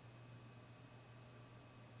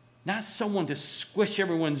 Not someone to squish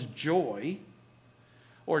everyone's joy,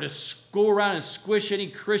 or to go around and squish any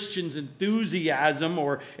Christian's enthusiasm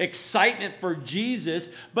or excitement for Jesus,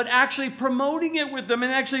 but actually promoting it with them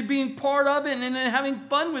and actually being part of it and having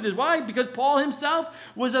fun with it. Why? Because Paul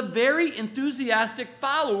himself was a very enthusiastic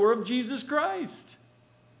follower of Jesus Christ.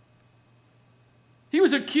 He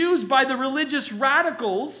was accused by the religious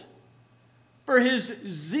radicals for his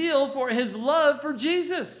zeal, for his love for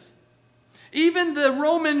Jesus. Even the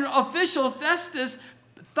Roman official Festus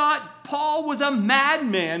thought Paul was a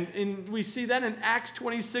madman, and we see that in Acts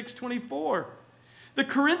 26:24. The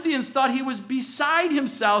Corinthians thought he was beside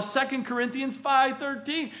himself, 2 Corinthians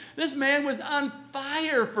 5:13. This man was on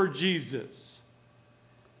fire for Jesus,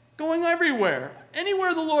 going everywhere,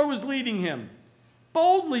 anywhere the Lord was leading him,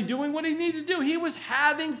 boldly doing what he needed to do. He was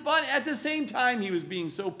having fun. At the same time, he was being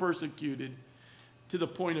so persecuted to the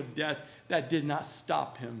point of death. That did not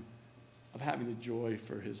stop him of having the joy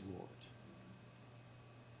for his Lord.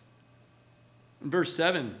 In verse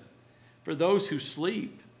 7, for those who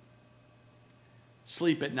sleep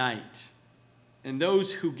at night, and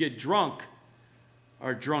those who get drunk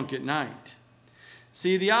are drunk at night.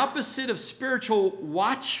 See, the opposite of spiritual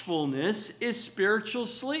watchfulness is spiritual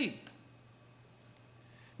sleep.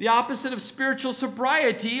 The opposite of spiritual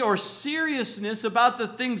sobriety or seriousness about the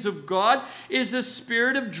things of God is the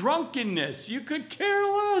spirit of drunkenness. You could care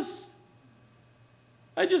less.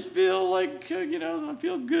 I just feel like, I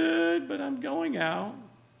feel good, but I'm going out.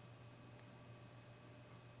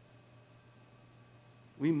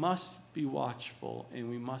 We must be watchful and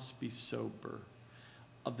we must be sober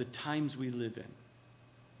of the times we live in.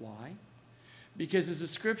 Why? Because as the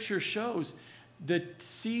scripture shows, the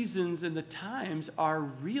seasons and the times are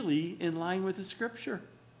really in line with the scripture.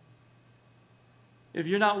 If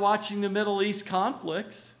you're not watching the Middle East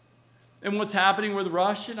conflicts and what's happening with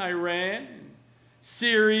Russia and Iran,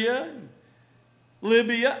 Syria,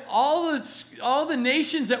 Libya, all the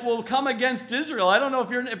nations that will come against Israel. I don't know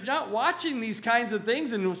if you're not watching these kinds of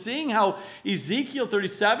things and seeing how Ezekiel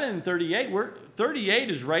 37 and 38,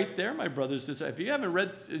 38 is right there, my brothers and sisters. If you haven't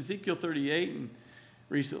read Ezekiel 38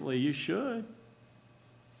 recently, you should.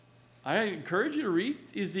 I encourage you to read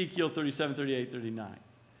Ezekiel 37, 38, 39.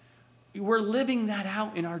 We're living that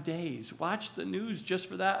out in our days. Watch the news just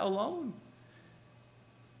for that alone.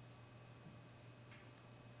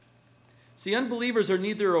 See, unbelievers are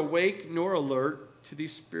neither awake nor alert to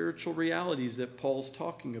these spiritual realities that Paul's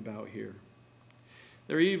talking about here.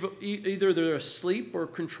 They're either they're asleep or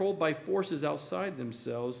controlled by forces outside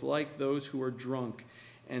themselves, like those who are drunk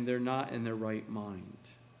and they're not in their right mind.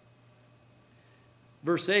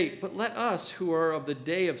 Verse 8, but let us who are of the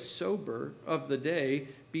day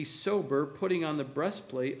be sober, putting on the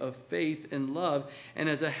breastplate of faith and love, and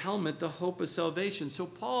as a helmet the hope of salvation. So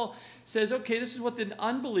Paul says, okay, this is what the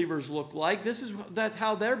unbelievers look like. That's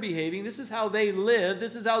how they're behaving. This is how they live.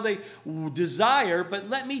 This is how they desire. But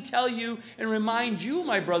let me tell you and remind you,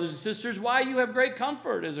 my brothers and sisters, why you have great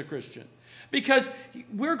comfort as a Christian. Because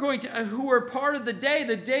we're going to, who are part of the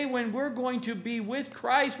day when we're going to be with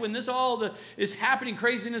Christ, when this is happening,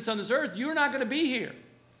 craziness on this earth, you're not going to be here.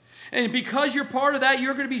 And because you're part of that,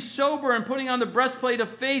 you're going to be sober and putting on the breastplate of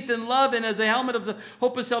faith and love, and as a helmet of the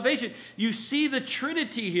hope of salvation. You see the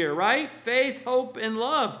Trinity here, right? Faith, hope, and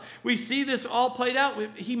love. We see this all played out.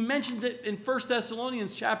 He mentions it in 1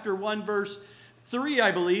 Thessalonians chapter 1, verse 3,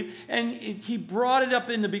 I believe. And he brought it up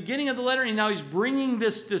in the beginning of the letter, and now he's bringing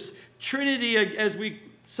this Trinity, as we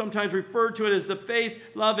sometimes refer to it as the faith,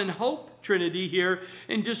 love, and hope Trinity here,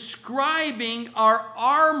 in describing our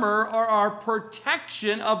armor or our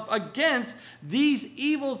protection against these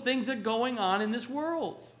evil things that are going on in this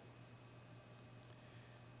world.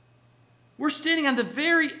 We're standing on the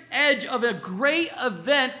very edge of a great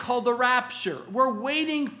event called the rapture. We're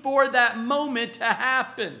waiting for that moment to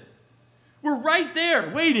happen. We're right there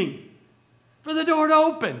waiting for the door to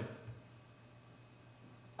open.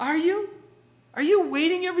 Are you? Are you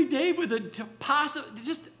waiting every day with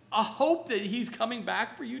just a hope that he's coming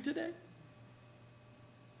back for you today?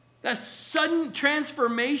 That sudden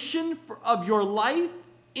transformation of your life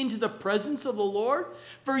into the presence of the Lord.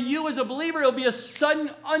 For you as a believer, it'll be a sudden,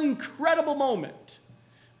 incredible moment.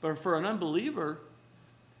 But for an unbeliever,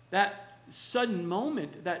 that sudden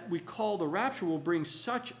moment that we call the rapture will bring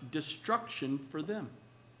such destruction for them.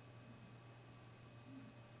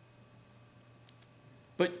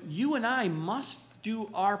 But you and I must do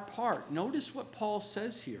our part. Notice what Paul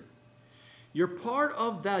says here. You're part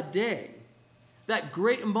of that day, that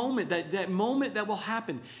great moment, that moment that will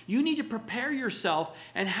happen. You need to prepare yourself.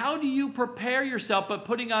 And how do you prepare yourself? But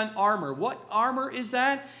putting on armor. What armor is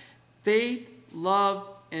that? Faith, love,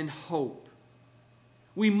 and hope.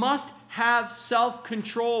 We must have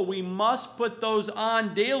self-control. We must put those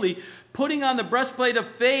on daily. Putting on the breastplate of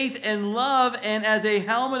faith and love, and as a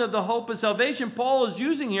helmet of the hope of salvation, Paul is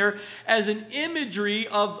using here as an imagery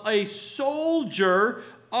of a soldier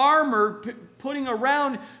armor putting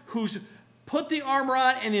around, who's put the armor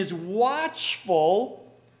on and is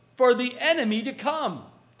watchful for the enemy to come,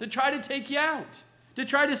 to try to take you out, to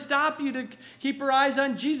try to stop you, to keep your eyes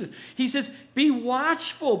on Jesus. He says, be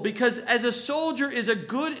watchful, because as a soldier is a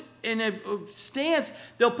good in a stance,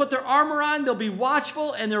 they'll put their armor on, they'll be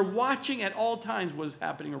watchful, and they're watching at all times what is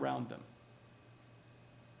happening around them.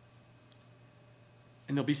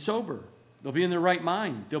 And they'll be sober. They'll be in their right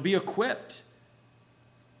mind. They'll be equipped.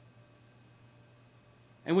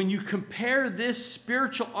 And when you compare this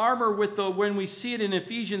spiritual armor with when we see it in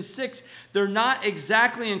Ephesians 6, they're not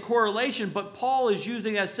exactly in correlation, but Paul is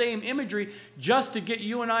using that same imagery just to get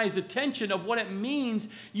you and I's attention of what it means.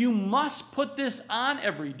 You must put this on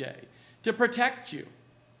every day to protect you.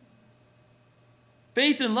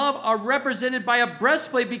 Faith and love are represented by a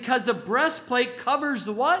breastplate, because the breastplate covers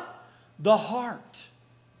the what? The heart.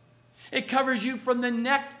 It covers you from the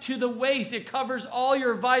neck to the waist. It covers all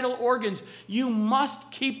your vital organs. You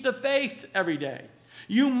must keep the faith every day.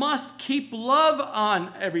 You must keep love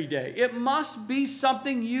on every day. It must be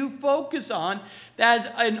something you focus on as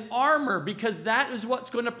an armor, because that is what's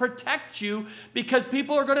going to protect you, because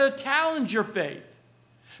people are going to challenge your faith.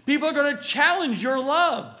 People are going to challenge your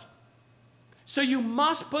love. So you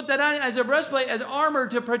must put that on as a breastplate, as armor,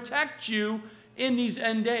 to protect you in these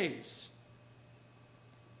end days.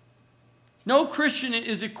 No Christian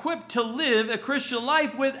is equipped to live a Christian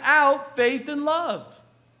life without faith and love.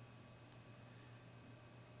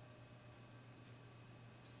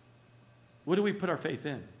 What do we put our faith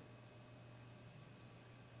in?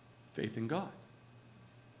 Faith in God.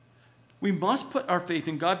 We must put our faith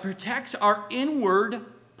in God. Protects our inward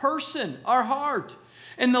person, our heart.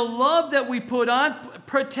 And the love that we put on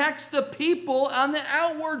protects the people on the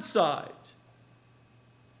outward side.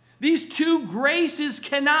 These two graces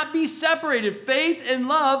cannot be separated. Faith and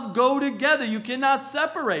love go together. You cannot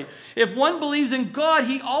separate. If one believes in God,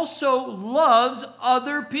 he also loves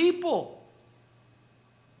other people.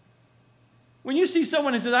 When you see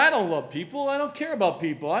someone who says, I don't love people, I don't care about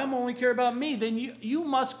people, I only care about me, then you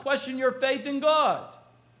must question your faith in God.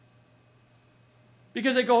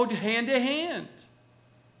 Because they go hand to hand.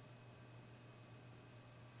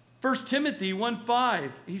 1 Timothy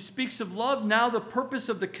 1:5, he speaks of love. Now the purpose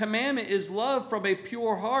of the commandment is love from a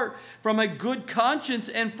pure heart, from a good conscience,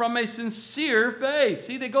 and from a sincere faith.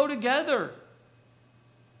 See, they go together.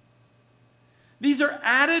 These are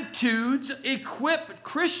attitudes equip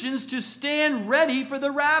Christians to stand ready for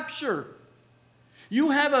the rapture.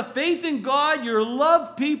 You have a faith in God, you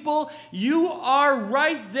love people, you are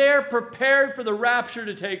right there prepared for the rapture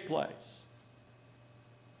to take place.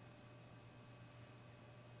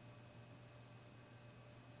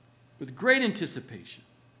 With great anticipation.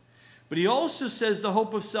 But he also says the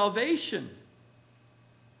hope of salvation.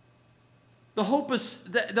 The hope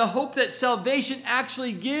that salvation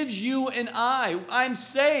actually gives you and I. I'm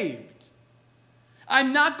saved.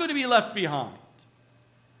 I'm not going to be left behind.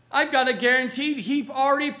 I've got a guarantee. He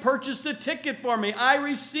already purchased a ticket for me. I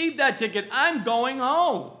received that ticket. I'm going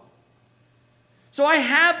home. So I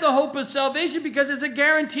have the hope of salvation because it's a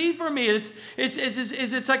guarantee for me.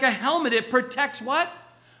 It's like a helmet. It protects what?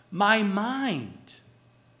 My mind.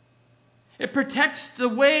 It protects the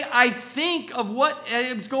way I think of what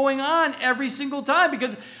is going on every single time,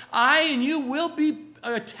 because I and you will be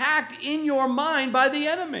attacked in your mind by the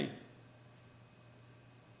enemy.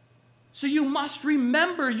 So you must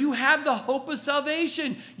remember you have the hope of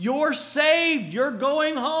salvation. You're saved. You're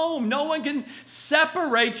going home. No one can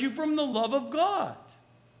separate you from the love of God.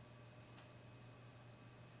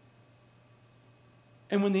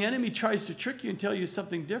 And when the enemy tries to trick you and tell you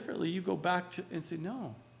something differently, you go back to and say,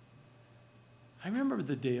 no. I remember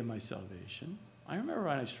the day of my salvation. I remember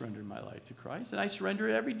when I surrendered my life to Christ, and I surrender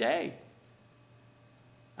it every day.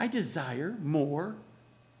 I desire more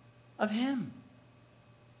of Him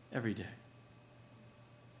every day.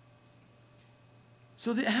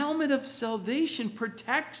 So the helmet of salvation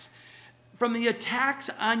protects from the attacks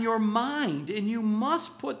on your mind, and you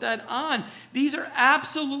must put that on. These are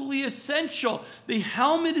absolutely essential. The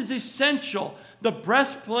helmet is essential. The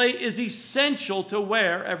breastplate is essential to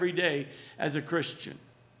wear every day as a Christian.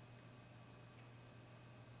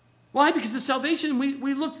 Why? Because the salvation,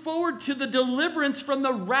 we look forward to the deliverance from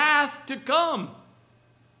the wrath to come.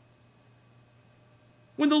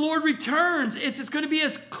 When the Lord returns, it's going to be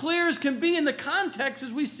as clear as can be in the context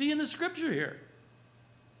as we see in the scripture here.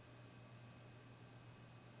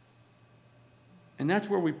 And that's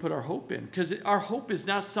where we put our hope in, because our hope is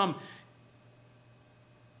not some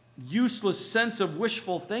useless sense of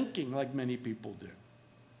wishful thinking like many people do.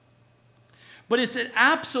 But it's an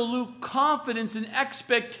absolute confidence and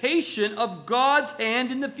expectation of God's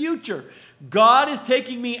hand in the future. God is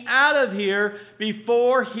taking me out of here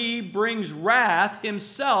before He brings wrath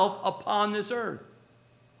Himself upon this earth.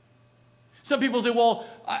 Some people say, well,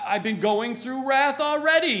 I've been going through wrath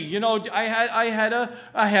already. You know, I had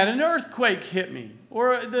an earthquake hit me.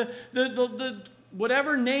 Or the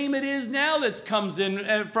whatever name it is now that comes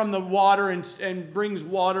in from the water and brings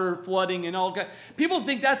water flooding and all that. People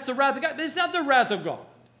think that's the wrath of God. It's not the wrath of God.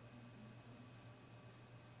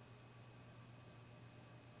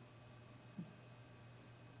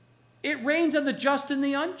 It rains on the just and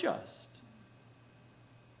the unjust.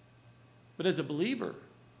 But as a believer,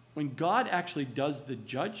 when God actually does the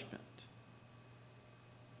judgment,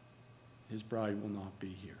 His bride will not be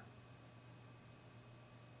here.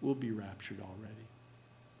 We'll be raptured already.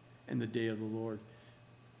 And the day of the Lord,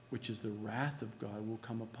 which is the wrath of God, will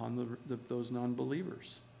come upon those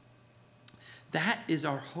non-believers. That is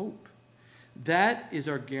our hope. That is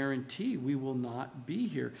our guarantee. We will not be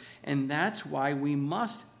here. And that's why we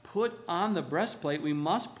must put on the breastplate. We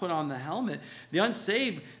must put on the helmet. The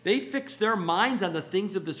unsaved, they fix their minds on the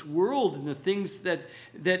things of this world and the things that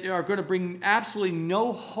are going to bring absolutely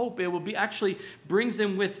no hope. It will be actually brings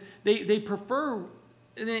them with, they prefer,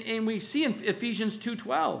 and we see in Ephesians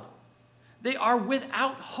 2:12, they are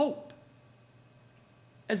without hope.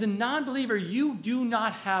 As a non-believer, you do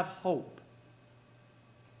not have hope.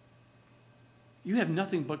 You have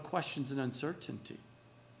nothing but questions and uncertainty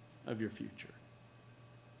of your future.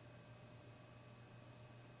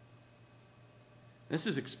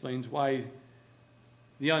 This explains why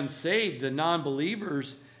the unsaved, the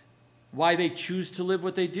non-believers, why they choose to live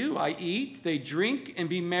what they do. I eat, they drink, and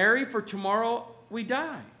be merry, for tomorrow we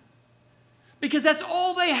die. Because that's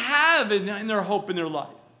all they have in their hope in their life.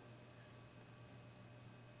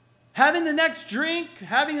 Having the next drink,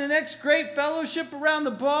 having the next great fellowship around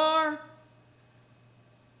the bar,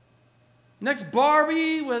 next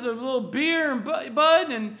Barbie with a little beer and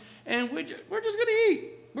bud, and we're just going to eat.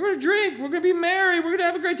 We're going to drink. We're going to be merry. We're going to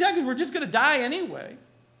have a great time because we're just going to die anyway.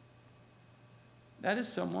 That is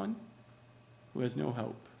someone who has no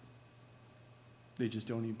hope. They just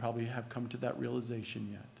don't even probably have come to that realization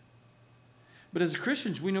yet. But as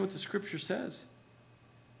Christians, we know what the Scripture says.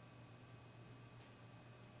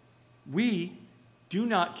 We do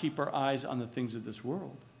not keep our eyes on the things of this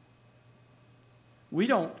world. We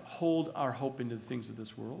don't hold our hope into the things of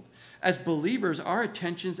this world. As believers, our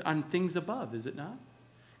attention's on things above, is it not?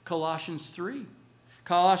 Colossians 3.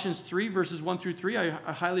 Colossians 3, verses 1 through 3. I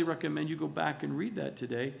highly recommend you go back and read that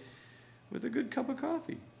today with a good cup of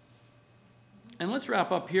coffee. And let's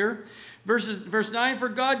wrap up here. Verse 9, for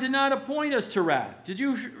God did not appoint us to wrath. Did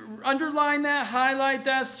you underline that, highlight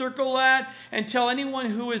that, circle that, and tell anyone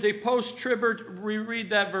who is a post-tribber to reread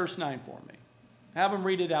that verse 9 for me? Have them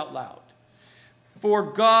read it out loud. For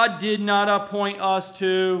God did not appoint us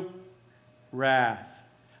to wrath.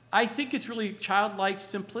 I think it's really childlike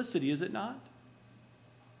simplicity, is it not?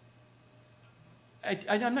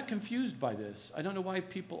 I'm not confused by this. I don't know why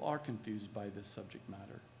people are confused by this subject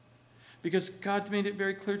matter. Because God made it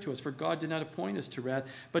very clear to us, for God did not appoint us to wrath,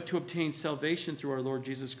 but to obtain salvation through our Lord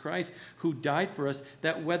Jesus Christ, who died for us,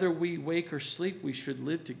 that whether we wake or sleep, we should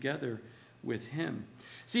live together with him.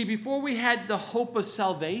 See, before we had the hope of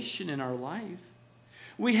salvation in our life,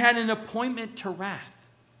 we had an appointment to wrath.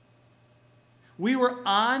 We were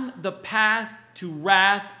on the path to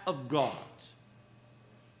wrath of God.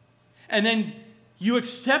 And then you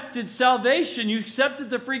accepted salvation. You accepted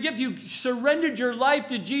the free gift. You surrendered your life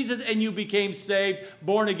to Jesus and you became saved,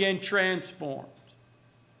 born again, transformed.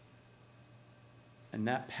 And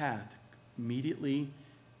that path, immediately,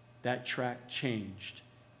 that track changed.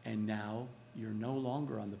 And now you're no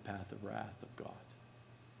longer on the path of wrath of God,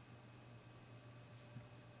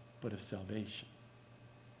 but of salvation.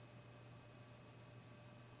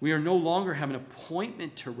 We are no longer having an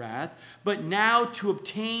appointment to wrath, but now to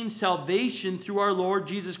obtain salvation through our Lord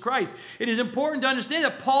Jesus Christ. It is important to understand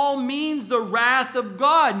that Paul means the wrath of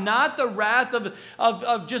God, not the wrath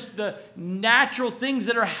of just the natural things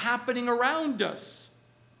that are happening around us.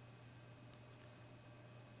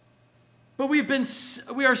 But we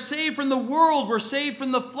are saved from the world, we're saved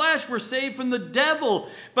from the flesh, we're saved from the devil.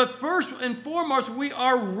 But first and foremost, we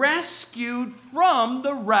are rescued from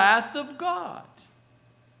the wrath of God.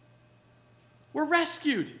 We're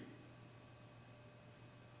rescued.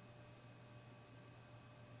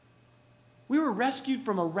 We were rescued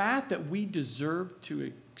from a wrath that we deserved to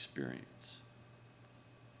experience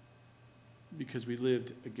because we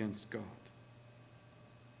lived against God.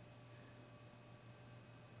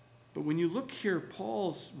 But when you look here,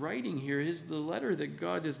 Paul's writing here is the letter that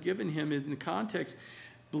God has given him in the context.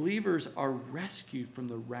 Believers are rescued from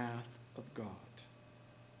the wrath of God.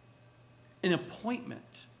 An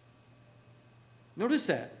appointment. Notice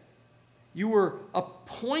that. You were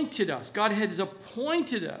appointed us. God has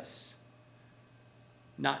appointed us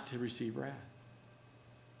not to receive wrath.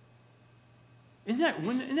 Isn't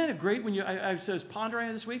that great when I was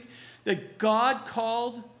pondering this week that God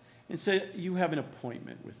called and said, you have an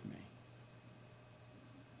appointment with me.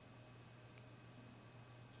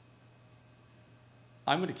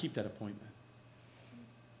 I'm going to keep that appointment.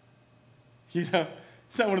 You know,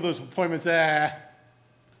 it's not one of those appointments,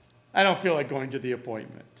 I don't feel like going to the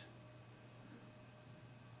appointment.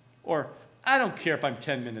 Or, I don't care if I'm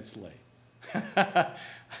 10 minutes late. I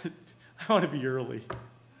want to be early.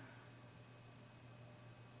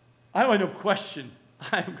 I want no question.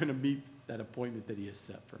 I'm going to meet that appointment that he has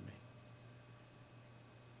set for me.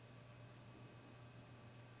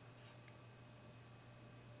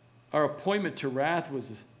 Our appointment to wrath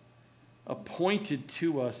was appointed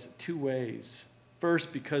to us two ways.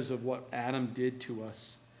 First, because of what Adam did to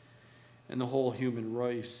us and the whole human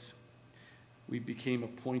race. We became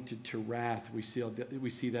appointed to wrath. We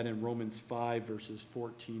see that in Romans 5, verses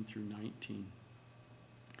 14 through 19.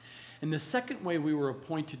 And the second way we were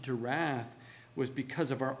appointed to wrath was because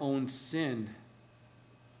of our own sin.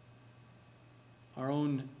 Our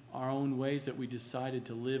own ways that we decided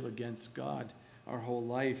to live against God our whole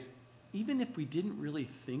life. Even if we didn't really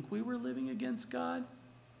think we were living against God,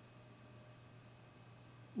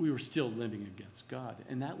 we were still living against God.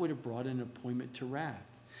 And that would have brought an appointment to wrath.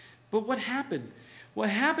 But what happened? What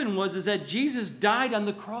happened was that Jesus died on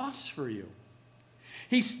the cross for you.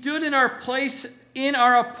 He stood in our place in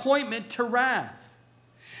our appointment to wrath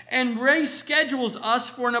and reschedules us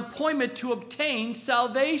for an appointment to obtain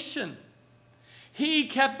salvation. He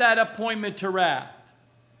kept that appointment to wrath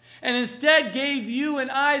and instead gave you and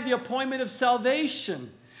I the appointment of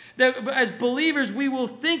salvation. That as believers, we will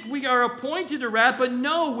think we are appointed to wrath, but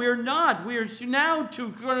no, we're not. We are now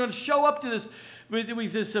going to show up to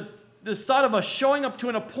this thought of us showing up to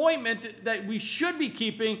an appointment that we should be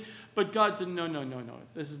keeping, but God said, no.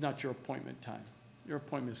 This is not your appointment time. Your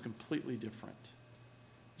appointment is completely different.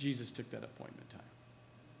 Jesus took that appointment time.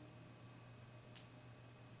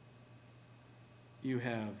 You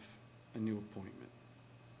have a new appointment.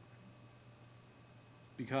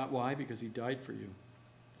 Why? Because he died for you.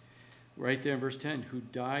 Right there in verse 10, who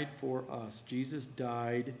died for us. Jesus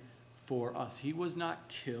died for us. He was not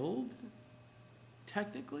killed,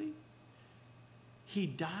 technically. He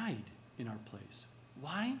died in our place.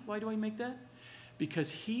 Why? Why do I make that?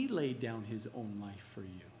 Because he laid down his own life for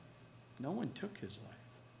you. No one took his life.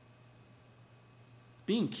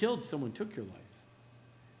 Being killed, someone took your life.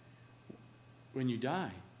 When you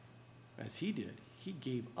die, as he did, he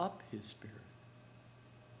gave up his spirit.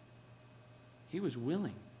 He was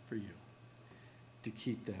willing for you. to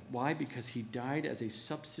keep that. Why? Because he died as a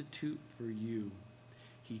substitute for you.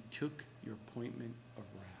 He took your appointment of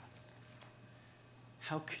wrath.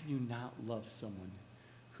 How can you not love someone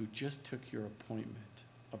who just took your appointment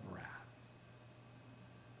of wrath?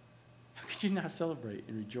 How can you not celebrate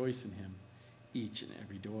and rejoice in him each and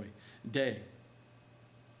every day?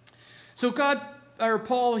 So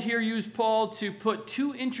Paul here used Paul to put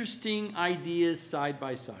two interesting ideas side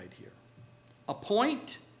by side here.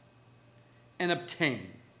 Appoint and obtain.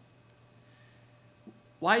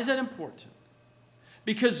 Why is that important?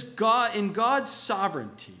 Because in God's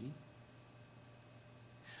sovereignty,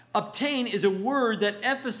 obtain is a word that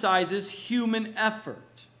emphasizes human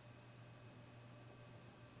effort.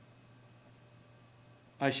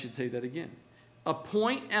 I should say that again.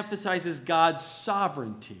 Appoint emphasizes God's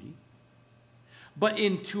sovereignty, but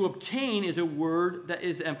to obtain is a word that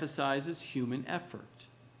emphasizes human effort.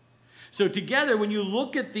 So together, when you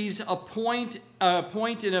look at these appoint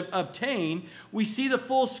and obtain, we see the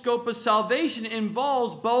full scope of salvation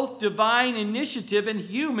involves both divine initiative and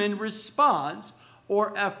human response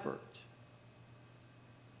or effort.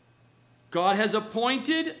 God has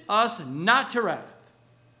appointed us not to wrath,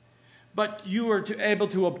 but you are able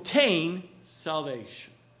to obtain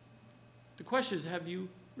salvation. The question is, have you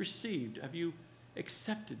received, have you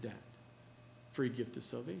accepted that free gift of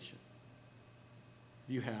salvation?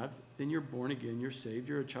 If you have, then you're born again, you're saved,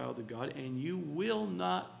 you're a child of God, and you will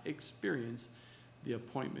not experience the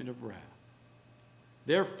appointment of wrath.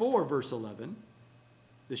 Therefore, verse 11,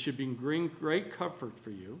 this should bring great comfort for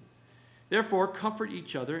you. Therefore, comfort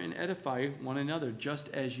each other and edify one another, just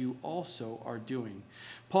as you also are doing.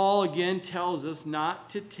 Paul again tells us not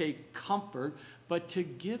to take comfort, but to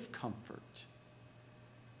give comfort.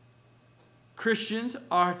 Christians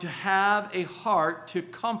are to have a heart to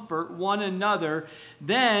comfort one another,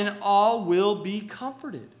 then all will be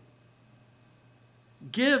comforted.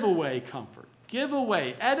 Give away comfort. Give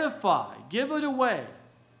away. Edify. Give it away.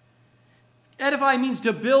 Edify means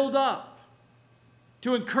to build up,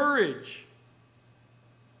 to encourage.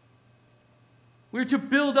 We're to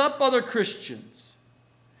build up other Christians.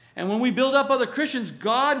 And when we build up other Christians,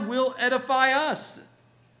 God will edify us.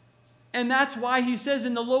 And that's why he says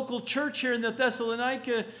in the local church here in the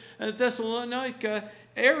Thessalonica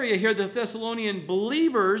area here, the Thessalonian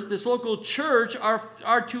believers, this local church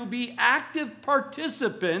are to be active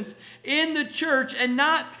participants in the church and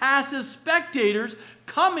not passive spectators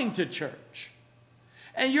coming to church.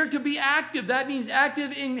 And you're to be active. That means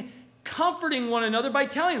active in comforting one another by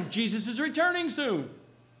telling them Jesus is returning soon.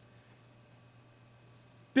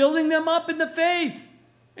 Building them up in the faith.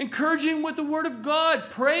 Encouraging with the word of God.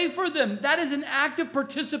 Pray for them. That is an active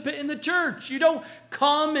participant in the church. You don't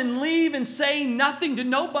come and leave and say nothing to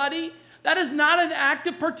nobody. That is not an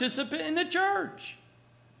active participant in the church.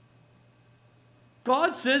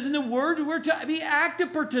 God says in the word we're to be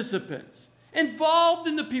active participants. Involved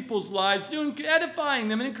in the people's lives. Doing, edifying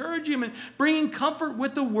them and encouraging them and bringing comfort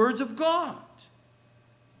with the words of God.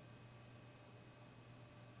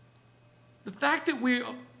 The fact that we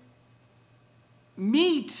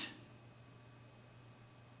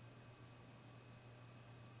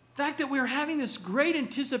we're having this great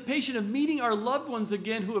anticipation of meeting our loved ones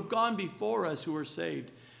again who have gone before us, who are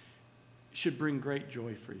saved, should bring great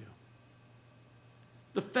joy for you.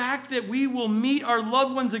 The fact that we will meet our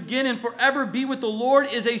loved ones again and forever be with the Lord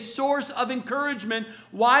is a source of encouragement.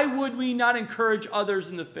 Why would we not encourage others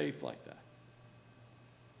in the faith like that?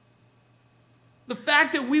 The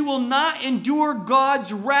fact that we will not endure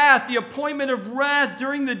God's wrath, the appointment of wrath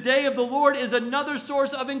during the day of the Lord, is another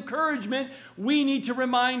source of encouragement we need to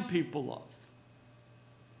remind people of.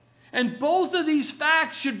 And both of these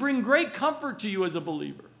facts should bring great comfort to you as a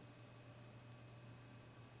believer.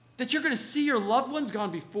 That you're going to see your loved ones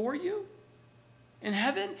gone before you in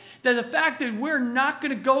heaven. That the fact that we're not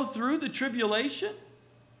going to go through the tribulation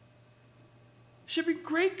should be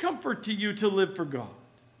great comfort to you to live for God.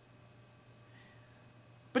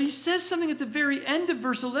 But he says something at the very end of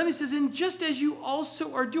verse 11. He says, and just as you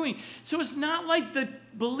also are doing. So it's not like the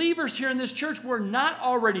believers here in this church were not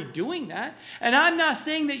already doing that. And I'm not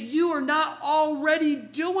saying that you are not already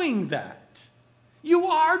doing that. You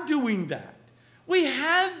are doing that. We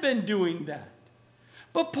have been doing that.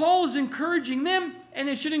 But Paul is encouraging them, and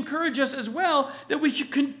it should encourage us as well, that we should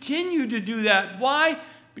continue to do that. Why?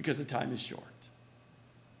 Because the time is short.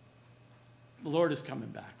 The Lord is coming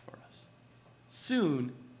back for us.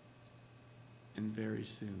 Soon and very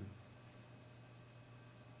soon.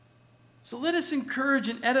 So let us encourage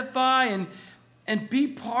and edify and and be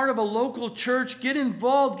part of a local church. Get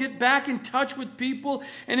involved, get back in touch with people,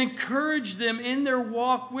 and encourage them in their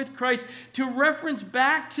walk with Christ to reference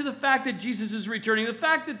back to the fact that Jesus is returning, the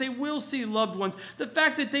fact that they will see loved ones, the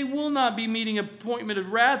fact that they will not be meeting an appointment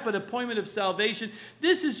of wrath, but appointment of salvation.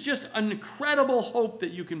 This is just an incredible hope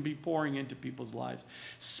that you can be pouring into people's lives,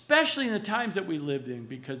 especially in the times that we lived in,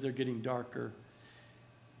 because they're getting darker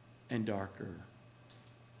and darker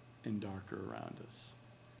and darker around us.